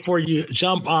game before you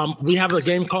jump. We have a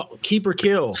game called Keep or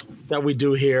Kill that we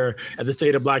do here at the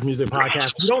State of Black Music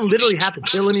podcast. You don't literally have to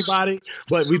kill anybody,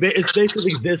 but it's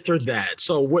basically this or that.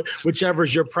 So whichever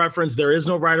is your preference, there is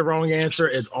no right or wrong answer.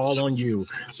 It's all on you.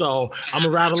 So I'm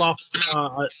gonna rattle off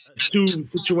two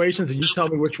situations, and you tell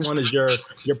me which one is your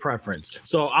preference.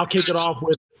 So I'll kick it off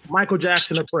with Michael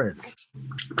Jackson or Prince.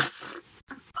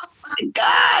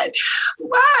 God,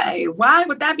 why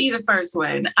would that be the first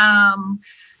one?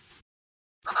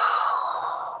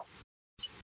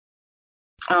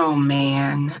 Oh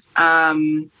man,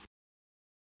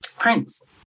 Prince.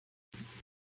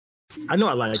 I know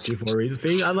I liked you for a reason.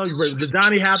 See, I love you, the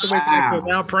Donny Hathaway thing,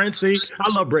 now Prince. See,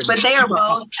 I love Britney. But they are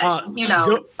both, you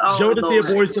know. Jodeci or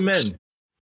Boyz II Men?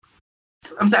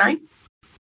 I'm sorry.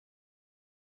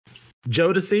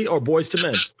 Jodeci or Boyz II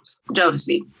Men?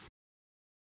 Jodeci.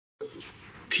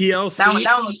 TLC.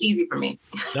 That one was easy for me.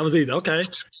 That was easy. Okay.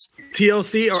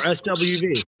 TLC or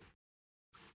SWV?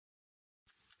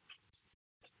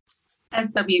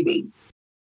 SWV.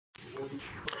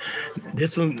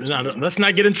 Let's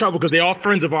not get in trouble because they're all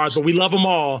friends of ours, but we love them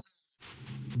all.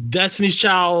 Destiny's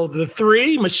Child, the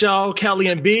 3, Michelle, Kelly,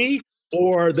 and B,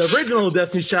 or the original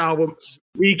Destiny's Child with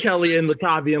B, Kelly, and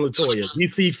Latavia and Latoya?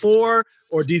 DC4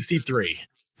 or DC3?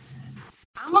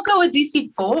 I'm gonna go with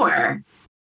DC4.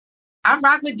 I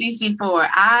rock with DC4.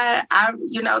 I,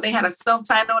 you know, they had a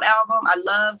self-titled album. I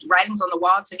loved Writings on the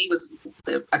Wall. To me, was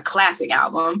a classic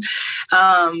album.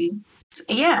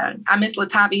 Yeah, I miss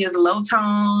Latavia's low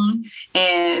tone,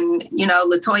 and you know,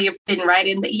 Latoya fitting right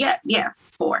in. Yeah,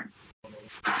 4.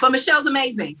 But Michelle's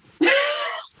amazing,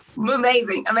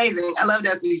 amazing. I love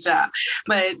Destiny's Child.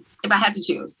 But if I had to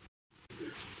choose,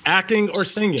 acting or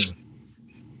singing?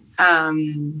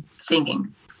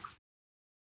 Singing.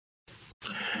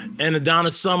 And the Donna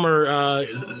Summer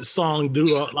song, do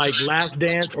like Last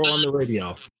Dance or on the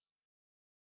radio?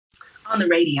 On the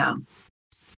radio.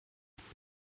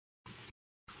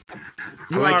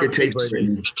 I like your taste,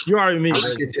 Brittany. You already mean I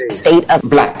like your taste. State of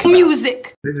Black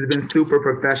music. This has been super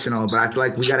professional, but I feel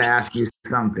like we got to ask you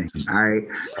something. All right.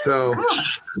 So,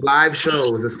 live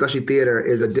shows, especially theater,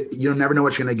 you'll never know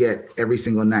what you're gonna get every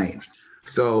single night.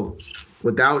 So,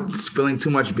 without spilling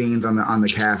too much beans on the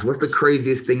cast, what's the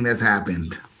craziest thing that's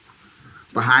happened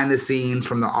behind the scenes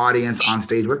from the audience on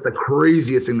stage? What's the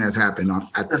craziest thing that's happened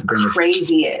the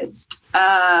craziest?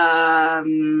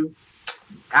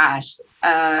 Gosh.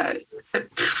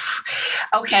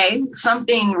 Okay,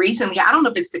 something recently. I don't know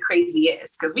if it's the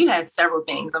craziest because we've had several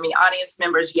things. I mean, audience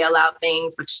members yell out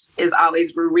things, which is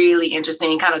always really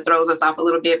interesting, kind of throws us off a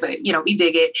little bit, but you know, we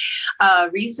dig it.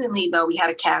 Recently, though, we had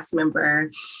a cast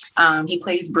member. He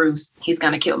plays Bruce. He's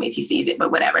gonna kill me if he sees it,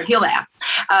 but whatever. He'll laugh.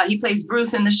 He plays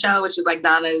Bruce in the show, which is like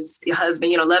Donna's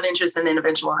husband, you know, love interest and then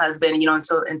eventual husband, you know,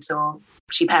 until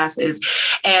she passes.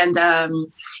 And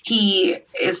he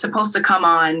is supposed to come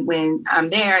on when I'm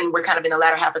there, and we're kind of in the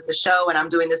latter half of the show, and I'm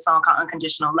doing this song called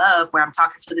Unconditional Love, where I'm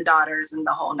talking to the daughters and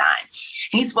the whole nine.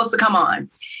 He's supposed to come on,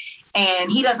 and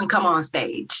he doesn't come on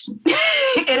stage.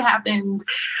 It happened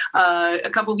a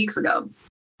couple weeks ago.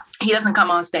 he doesn't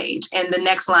come on stage. And the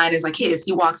next line is like his.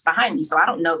 He walks behind me. So I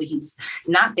don't know that he's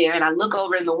not there. And I look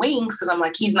over in the wings because I'm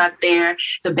like, he's not there.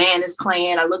 The band is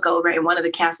playing. I look over and one of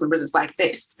the cast members is like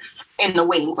this in the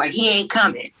wings, like he ain't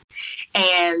coming.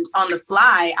 And on the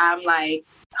fly, I'm like,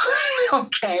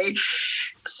 okay.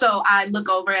 So I look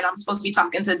over and I'm supposed to be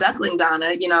talking to Duckling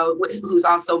Donna, you know, who's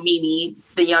also Mimi,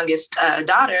 the youngest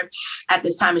daughter at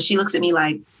this time. And she looks at me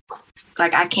like,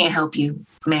 I can't help you,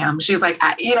 ma'am. She was like,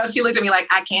 she looked at me like,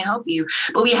 I can't help you,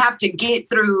 but we have to get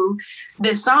through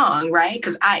this song, right?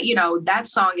 Because that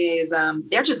song is,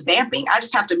 they're just vamping. I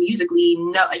just have to musically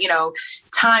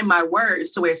time my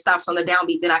words to where it stops on the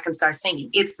downbeat, then I can start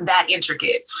singing. It's that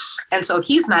intricate. And so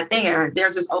he's not there.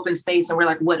 There's this open space and we're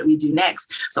like, what do we do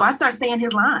next? So I start saying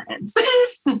his lines.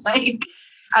 Like,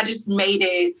 I just made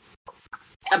it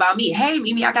about me. Hey,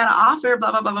 Mimi, I got an offer,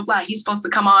 blah, blah, blah, blah, blah. He's supposed to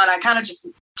come on. I kind of just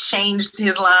changed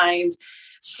his lines,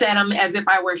 said them as if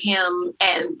I were him.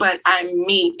 But I'm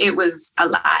me. It was a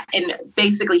lot. And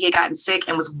basically he had gotten sick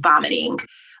and was vomiting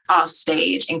off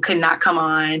stage and could not come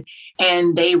on.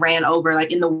 And they ran over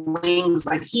like in the wings,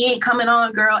 like, he ain't coming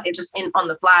on, girl. And just on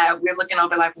the fly, we're looking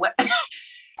over like, what?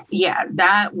 Yeah,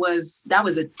 that was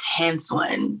a tense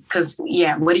one. Cause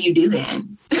what do you do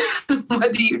then?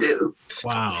 What do you do?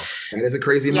 Wow. That is a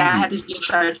crazy moment. I had to just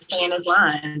start saying his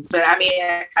lines. But I mean,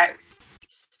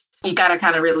 you got to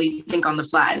kind of really think on the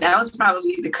fly. That was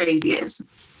probably the craziest.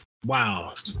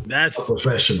 Wow. That's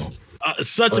professional.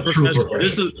 Such a professional.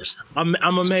 This is, I'm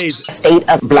amazed. State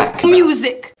of Black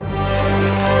music.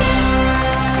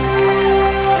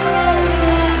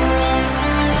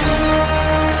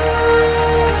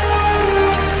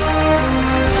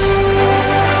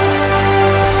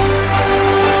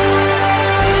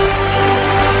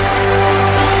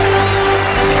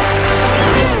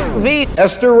 The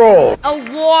Esther Roll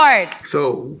Award.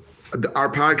 So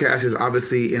our podcast is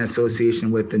obviously in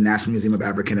association with the National Museum of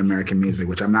African American Music,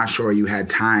 which I'm not sure you had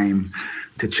time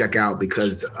to check out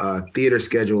because theater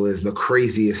schedule is the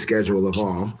craziest schedule of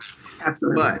all.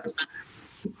 Absolutely. But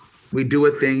we do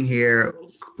a thing here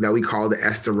that we call the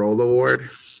Esther Roll Award.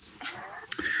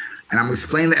 And I'm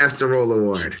explaining the Esther Roll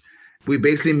Award. We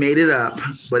basically made it up,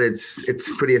 but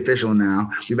it's pretty official now.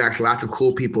 We've asked lots of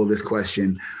cool people this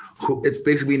question. It's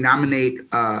basically we nominate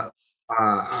a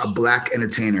Black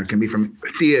entertainer, can be from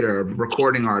theater,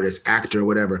 recording artist, actor,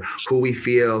 whatever, who we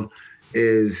feel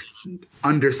is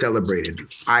under-celebrated,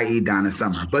 i.e. Donna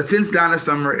Summer. But since Donna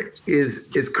Summer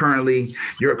you're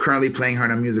currently playing her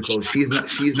in a musical, she's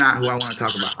not who I want to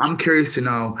talk about. I'm curious to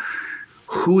know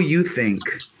who you think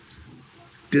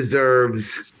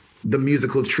deserves the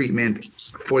musical treatment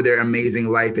for their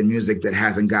amazing life and music that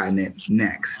hasn't gotten it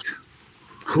next.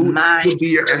 Who would be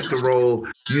your Esther Roll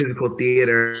Musical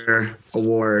Theater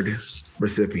Award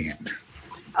recipient?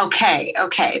 Okay.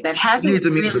 That hasn't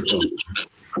really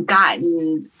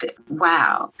gotten,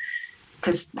 wow.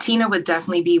 Because Tina would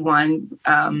definitely be one.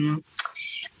 Wow.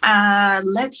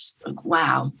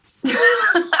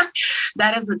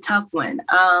 That is a tough one.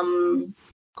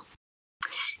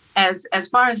 As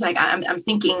far as like, I'm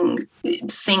thinking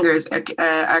singers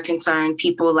are concerned,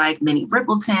 people like Minnie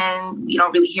Riperton, you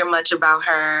don't really hear much about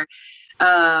her.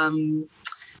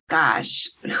 Gosh,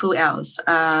 who else?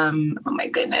 Oh my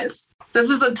goodness. This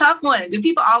is a tough one. Do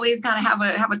people always kind of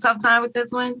have a tough time with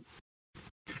this one?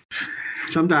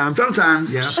 Sometimes.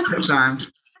 Yeah.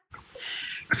 Sometimes.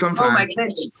 Oh my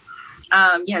goodness.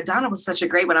 Donna was such a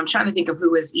great one. I'm trying to think of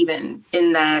who was even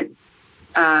in that.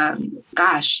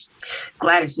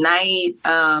 Gladys Knight.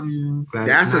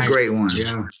 That's a great one.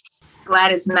 Yeah.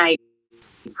 Gladys Knight,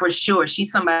 for sure.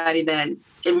 She's somebody that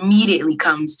immediately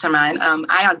comes to mind.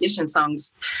 I audition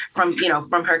songs from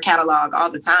her catalog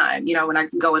all the time. You know, when I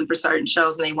go in for certain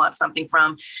shows and they want something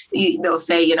from, they'll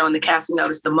say, in the casting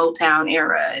notice, the Motown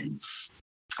era.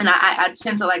 And I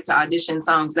tend to like to audition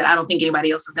songs that I don't think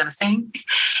anybody else is going to sing.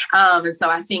 And so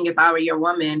I sing If I Were Your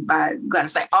Woman by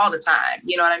Gladys Knight all the time.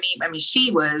 You know what I mean? I mean,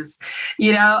 she was,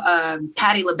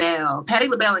 Patti LaBelle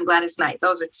and Gladys Knight.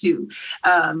 Those are two.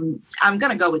 I'm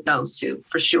going to go with those two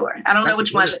for sure. I don't know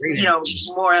which one,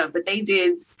 more of, but they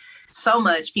did so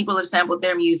much. People have sampled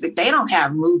their music. They don't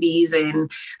have movies and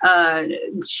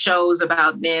shows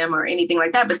about them or anything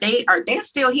like that, but they're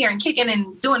still here and kicking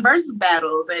and doing versus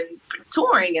battles and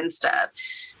touring and stuff.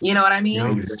 You know what I mean?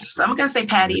 Yeah. So I'm gonna say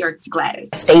Patti or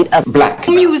Gladys. State of Black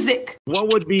music.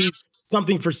 What would be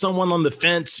something for someone on the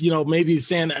fence, maybe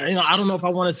saying, I don't know if I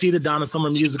want to see the Donna Summer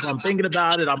musical. I'm thinking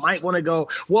about it. I might want to go.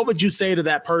 What would you say to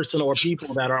that person or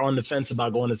people that are on the fence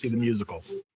about going to see the musical?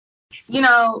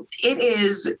 It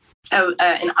is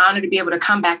an honor to be able to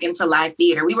come back into live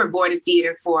theater. We were board of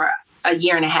theater for a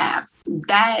year and a half.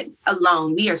 That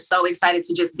alone, we are so excited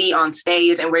to just be on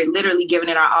stage, and we're literally giving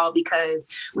it our all because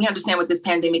we understand what this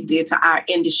pandemic did to our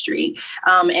industry.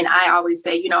 And I always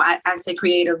say, I say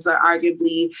creatives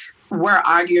were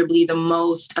arguably the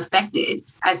most affected,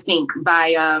 I think,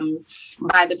 by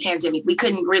the pandemic. We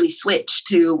couldn't really switch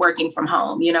to working from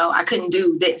home. I couldn't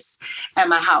do this at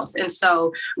my house. And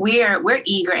so we're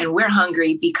eager and we're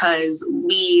hungry because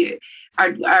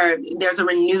there's a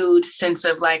renewed sense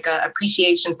of like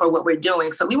appreciation for what we're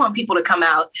doing. So we want people to come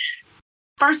out.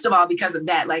 First of all, because of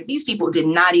that, like these people did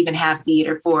not even have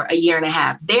theater for a year and a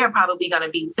half. They're probably going to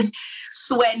be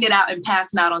sweating it out and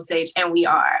passing out on stage. And we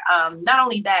are. Not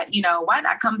only that, why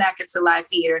not come back into live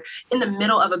theater in the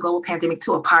middle of a global pandemic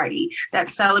to a party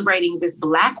that's celebrating this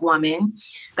Black woman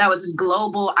that was this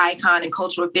global icon and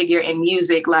cultural figure in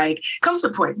music? Like, come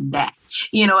support that.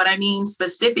 You know what I mean?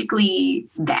 Specifically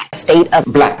that. State of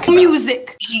Black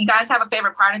music. Do you guys have a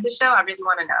favorite part of the show? I really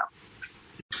want to know.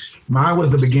 Mine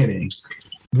was the beginning.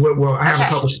 Well, I have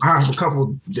a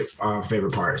couple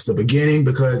favorite parts. The beginning,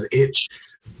 because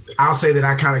I'll say that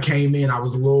I kind of came in, I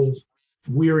was a little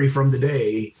weary from the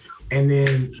day, and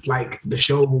then like the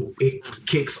show, it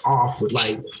kicks off with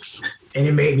like, and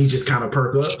it made me just kind of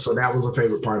perk up. So that was a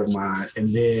favorite part of mine.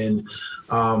 And then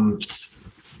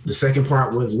the second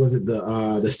part was it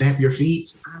the stamp your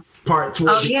feet part?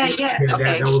 Yeah. Okay.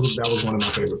 That was one of my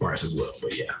favorite parts as well.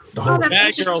 But yeah, the whole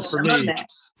Bad Girls for me.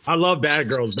 I love Bad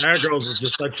Girls. Bad Girls was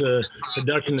just such a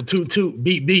production, the toot toot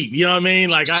beep beep. You know what I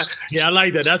mean? Like I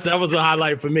like that. That was a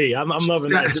highlight for me. I'm loving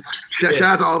that. Shout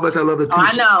out to all of us. I love the toot.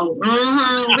 I know.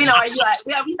 Mm-hmm. We know how you like.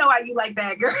 We know how you like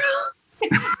Bad Girls.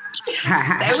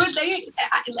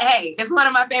 Hey, it's one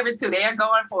of my favorites too. They're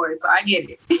going for it, so I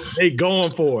get it. They going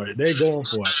for it.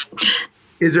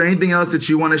 Is there anything else that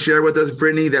you want to share with us,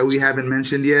 Brittany, that we haven't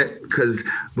mentioned yet? Because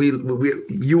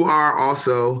you are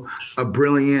also a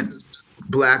brilliant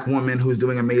Black woman who's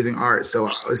doing amazing art. So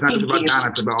it's not just about Donna,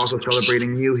 it's about also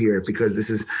celebrating you here, because this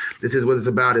is what it's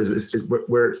about. Is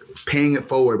we're paying it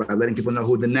forward by letting people know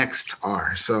who the next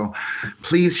are. So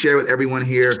please share with everyone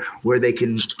here where they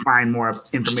can find more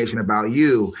information about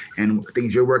you and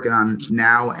things you're working on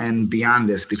now and beyond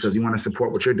this, because we want to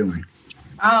support what you're doing.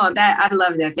 Oh, I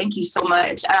love that. Thank you so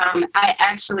much. I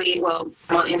actually, I'm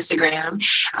on Instagram,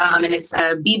 and it's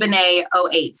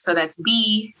bbenai08. So that's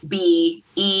BBENAI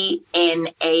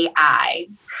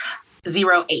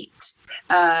 08.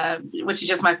 Which is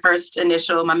just my first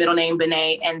initial, my middle name,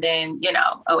 Benet, and then,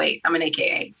 08, I'm an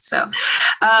AKA. So,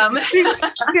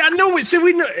 I know it. See,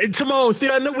 we know, Simone,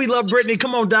 I know we love Brittany.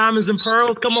 Come on, Diamonds and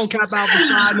Pearls. Come on, Cap Out the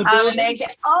Side. I'm an AKA.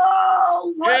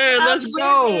 Oh, yeah, let's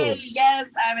go.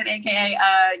 Yes, I'm an AKA.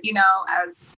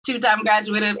 I'm two-time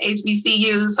graduate of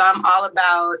HBCU, so I'm all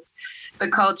about the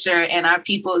culture and our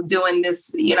people doing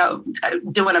this,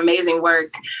 doing amazing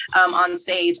work on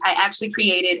stage. I actually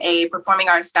created a performing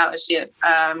arts scholarship,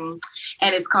 and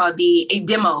it's called the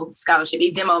EDIMO Scholarship.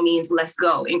 EDIMO means let's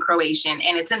go in Croatian,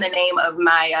 and it's in the name of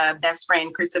my best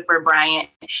friend, Christopher Bryant,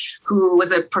 who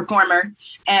was a performer,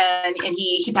 and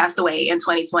he passed away in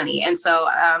 2020. And so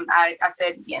I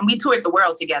said, and we toured the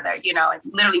world together,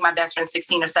 literally my best friend,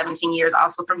 16 or 17 years,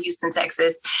 also from Houston,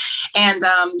 Texas. And,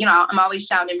 I'm always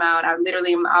shouting him out. I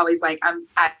literally am always like, I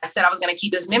said I was going to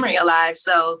keep his memory alive.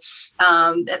 So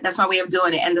that's my way of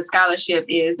doing it. And the scholarship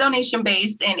is donation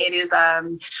based, and it is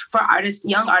for artists,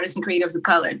 young artists and creatives of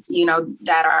color,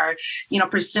 that are,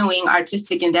 pursuing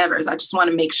artistic endeavors. I just want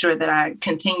to make sure that I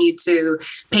continue to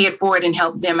pay it forward and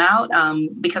help them out,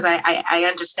 because I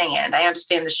understand. I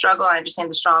understand the struggle. I understand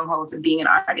the strongholds of being an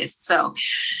artist. So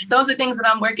those are things that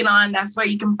I'm working on. That's where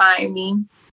you can find me.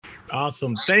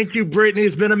 Awesome. Thank you, Brittany.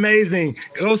 It's been amazing.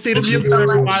 Go see the music,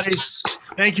 everybody.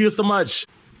 Thank you so much.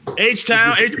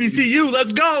 H-Town, HBCU,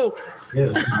 let's go.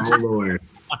 Yes. Oh, Lord.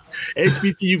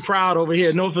 HBCU crowd over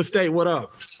here. Norfolk State, what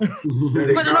up?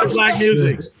 Black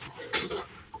music.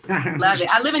 Love it.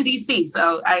 I live in D.C.,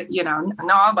 so I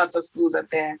know all about those schools up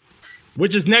there.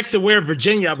 Which is next to where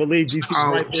Virginia, I believe. DC is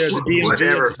right there. The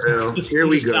whatever, Phil. Here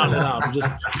we go.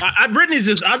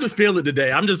 Brittany's I just feel it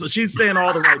today. She's saying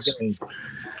all the right things.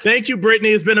 Thank you, Brittany.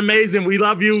 It's been amazing. We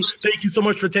love you. Thank you so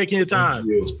much for taking your time.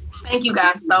 Thank you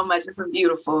guys so much. This is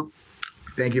beautiful.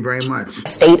 Thank you very much.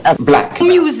 State of Black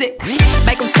music.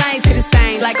 Make them sing to this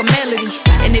thing like a melody.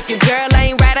 And if your girl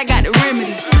ain't right, I got the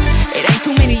remedy. It ain't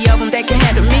too many of them that can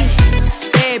handle me.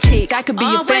 Bad chick, I could be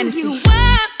your fantasy.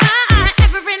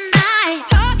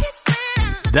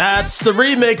 That's the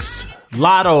remix.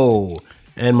 Lotto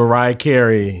and Mariah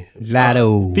Carey.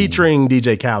 Lotto. Featuring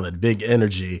DJ Khaled. Big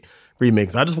energy.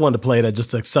 remix. I just wanted to play that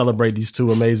just to celebrate these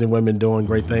two amazing women doing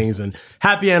great things. And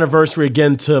happy anniversary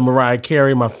again to Mariah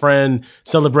Carey, my friend,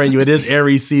 celebrating you. It is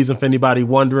Aries season for anybody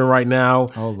wondering right now.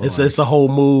 It's a whole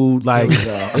mood. Like,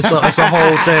 it's a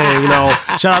whole thing, you know.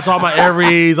 Shout out to all my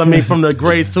Aries. I mean, from the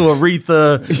Grace to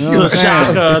Aretha to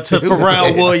Shaka to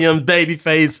Pharrell Williams,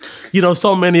 Babyface. You know,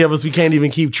 so many of us, we can't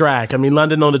even keep track. I mean,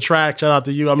 London on the Track, shout out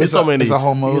to you. I mean, so many. It's a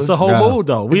whole mood. It's a whole mood,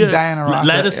 though. Diana Ross.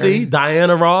 Let us see.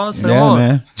 Diana Ross. Yeah,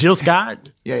 man. Jill Scott.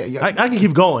 Yeah. I can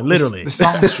keep going, literally. The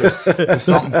songstress.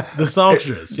 The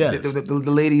songstress, yes.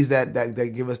 The ladies that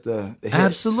give us the hits.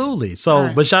 Absolutely.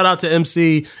 So, but shout out to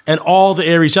MC and all the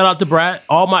Aries. Shout out to Brat,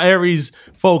 all my Aries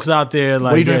folks out there.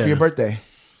 Like, what are you doing for your birthday?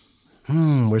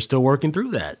 We're still working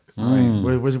through that. All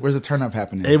right. Where's the turn up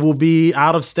happening? It will be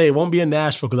out of state. It won't be in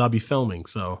Nashville because I'll be filming.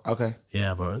 So okay.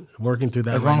 Yeah, but working through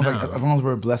that as long as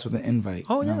we're blessed with an invite.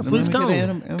 Oh yeah, please come.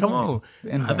 Come on.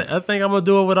 I think I'm gonna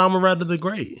do it with Amaretta the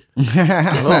Great.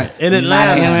 In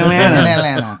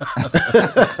Atlanta.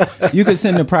 You can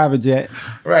send a private jet.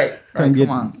 Right. Come get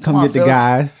the Phil.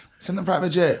 guys. Send the private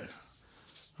jet.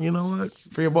 You know what?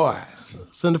 For your boys.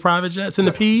 Send the private jet. Send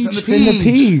the Peach. Send the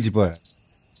Peach, boy.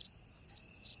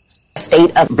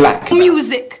 State of Black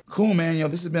music. Cool, man. Yo,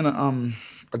 this has been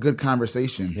a good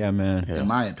conversation. Yeah, man. In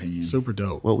my opinion. Super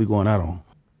dope. What we going out on?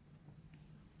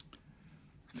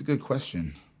 That's a good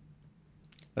question.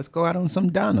 Let's go out on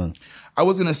some Donna. I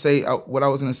was gonna say what I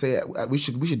was gonna say. We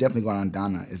should definitely go out on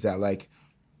Donna. Is that like,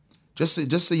 just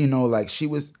so you know, like she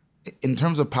was in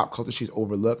terms of pop culture, she's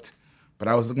overlooked. But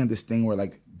I was looking at this thing where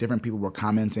like different people were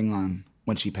commenting on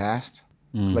when she passed.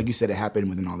 Like you said, it happened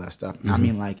within all that stuff. I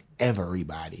mean, like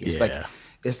everybody. It's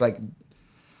like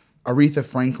Aretha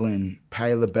Franklin,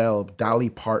 Patti LaBelle, Dolly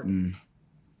Parton,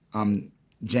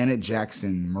 Janet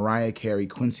Jackson, Mariah Carey,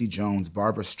 Quincy Jones,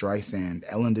 Barbara Streisand,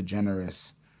 Ellen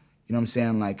DeGeneres. You know what I'm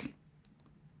saying? Like,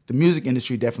 the music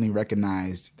industry definitely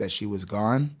recognized that she was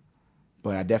gone,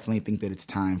 but I definitely think that it's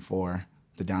time for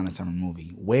the Donna Summer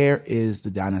movie. Where is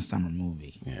the Donna Summer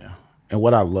movie? Yeah. And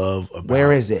what I love about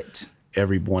where is it?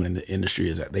 Everyone in the industry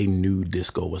is that they knew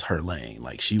disco was her lane.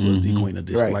 Like, she was the queen of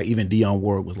disco. Right. Like, even Dionne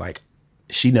Warwick was like,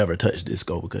 she never touched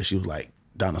disco because she was like,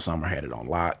 Donna Summer had it on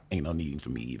lock. Ain't no need for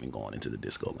me even going into the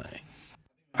disco lane.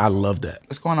 I love that.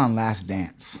 Let's go on Last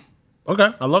Dance. Okay,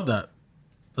 I love that.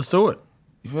 Let's do it.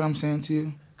 You feel what I'm saying to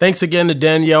you? Thanks again to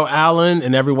Danielle Allen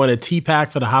and everyone at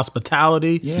TPAC for the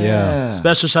hospitality. Yeah.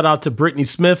 Special shout out to Brittany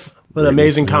Smith for the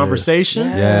amazing conversation.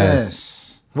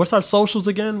 Yes. What's our socials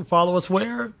again? Follow us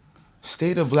where?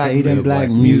 State of Black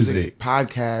Music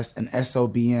podcast and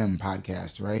SOBM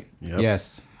podcast, right? Yep.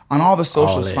 Yes. On all the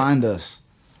socials, find us.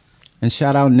 And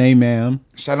shout out NAMAM.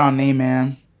 Shout out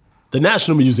NAMAM. The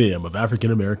National Museum of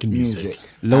African American Music.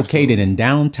 Located in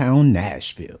downtown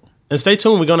Nashville. And stay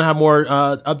tuned. We're going to have more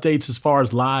updates as far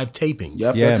as live tapings.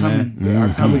 Yep, they're coming. They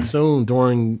are coming soon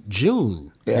during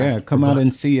June. Yeah, come out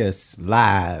and see us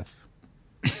live.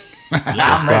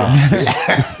 Live.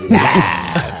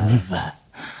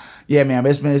 Yeah, man, but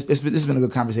this has been a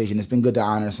good conversation. It's been good to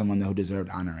honor someone who deserved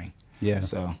honoring. Yeah.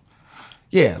 So,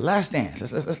 yeah, Last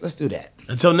Dance. Let's do that.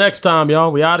 Until next time,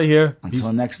 y'all. We out of here.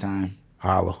 Until next time.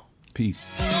 Holla. Peace.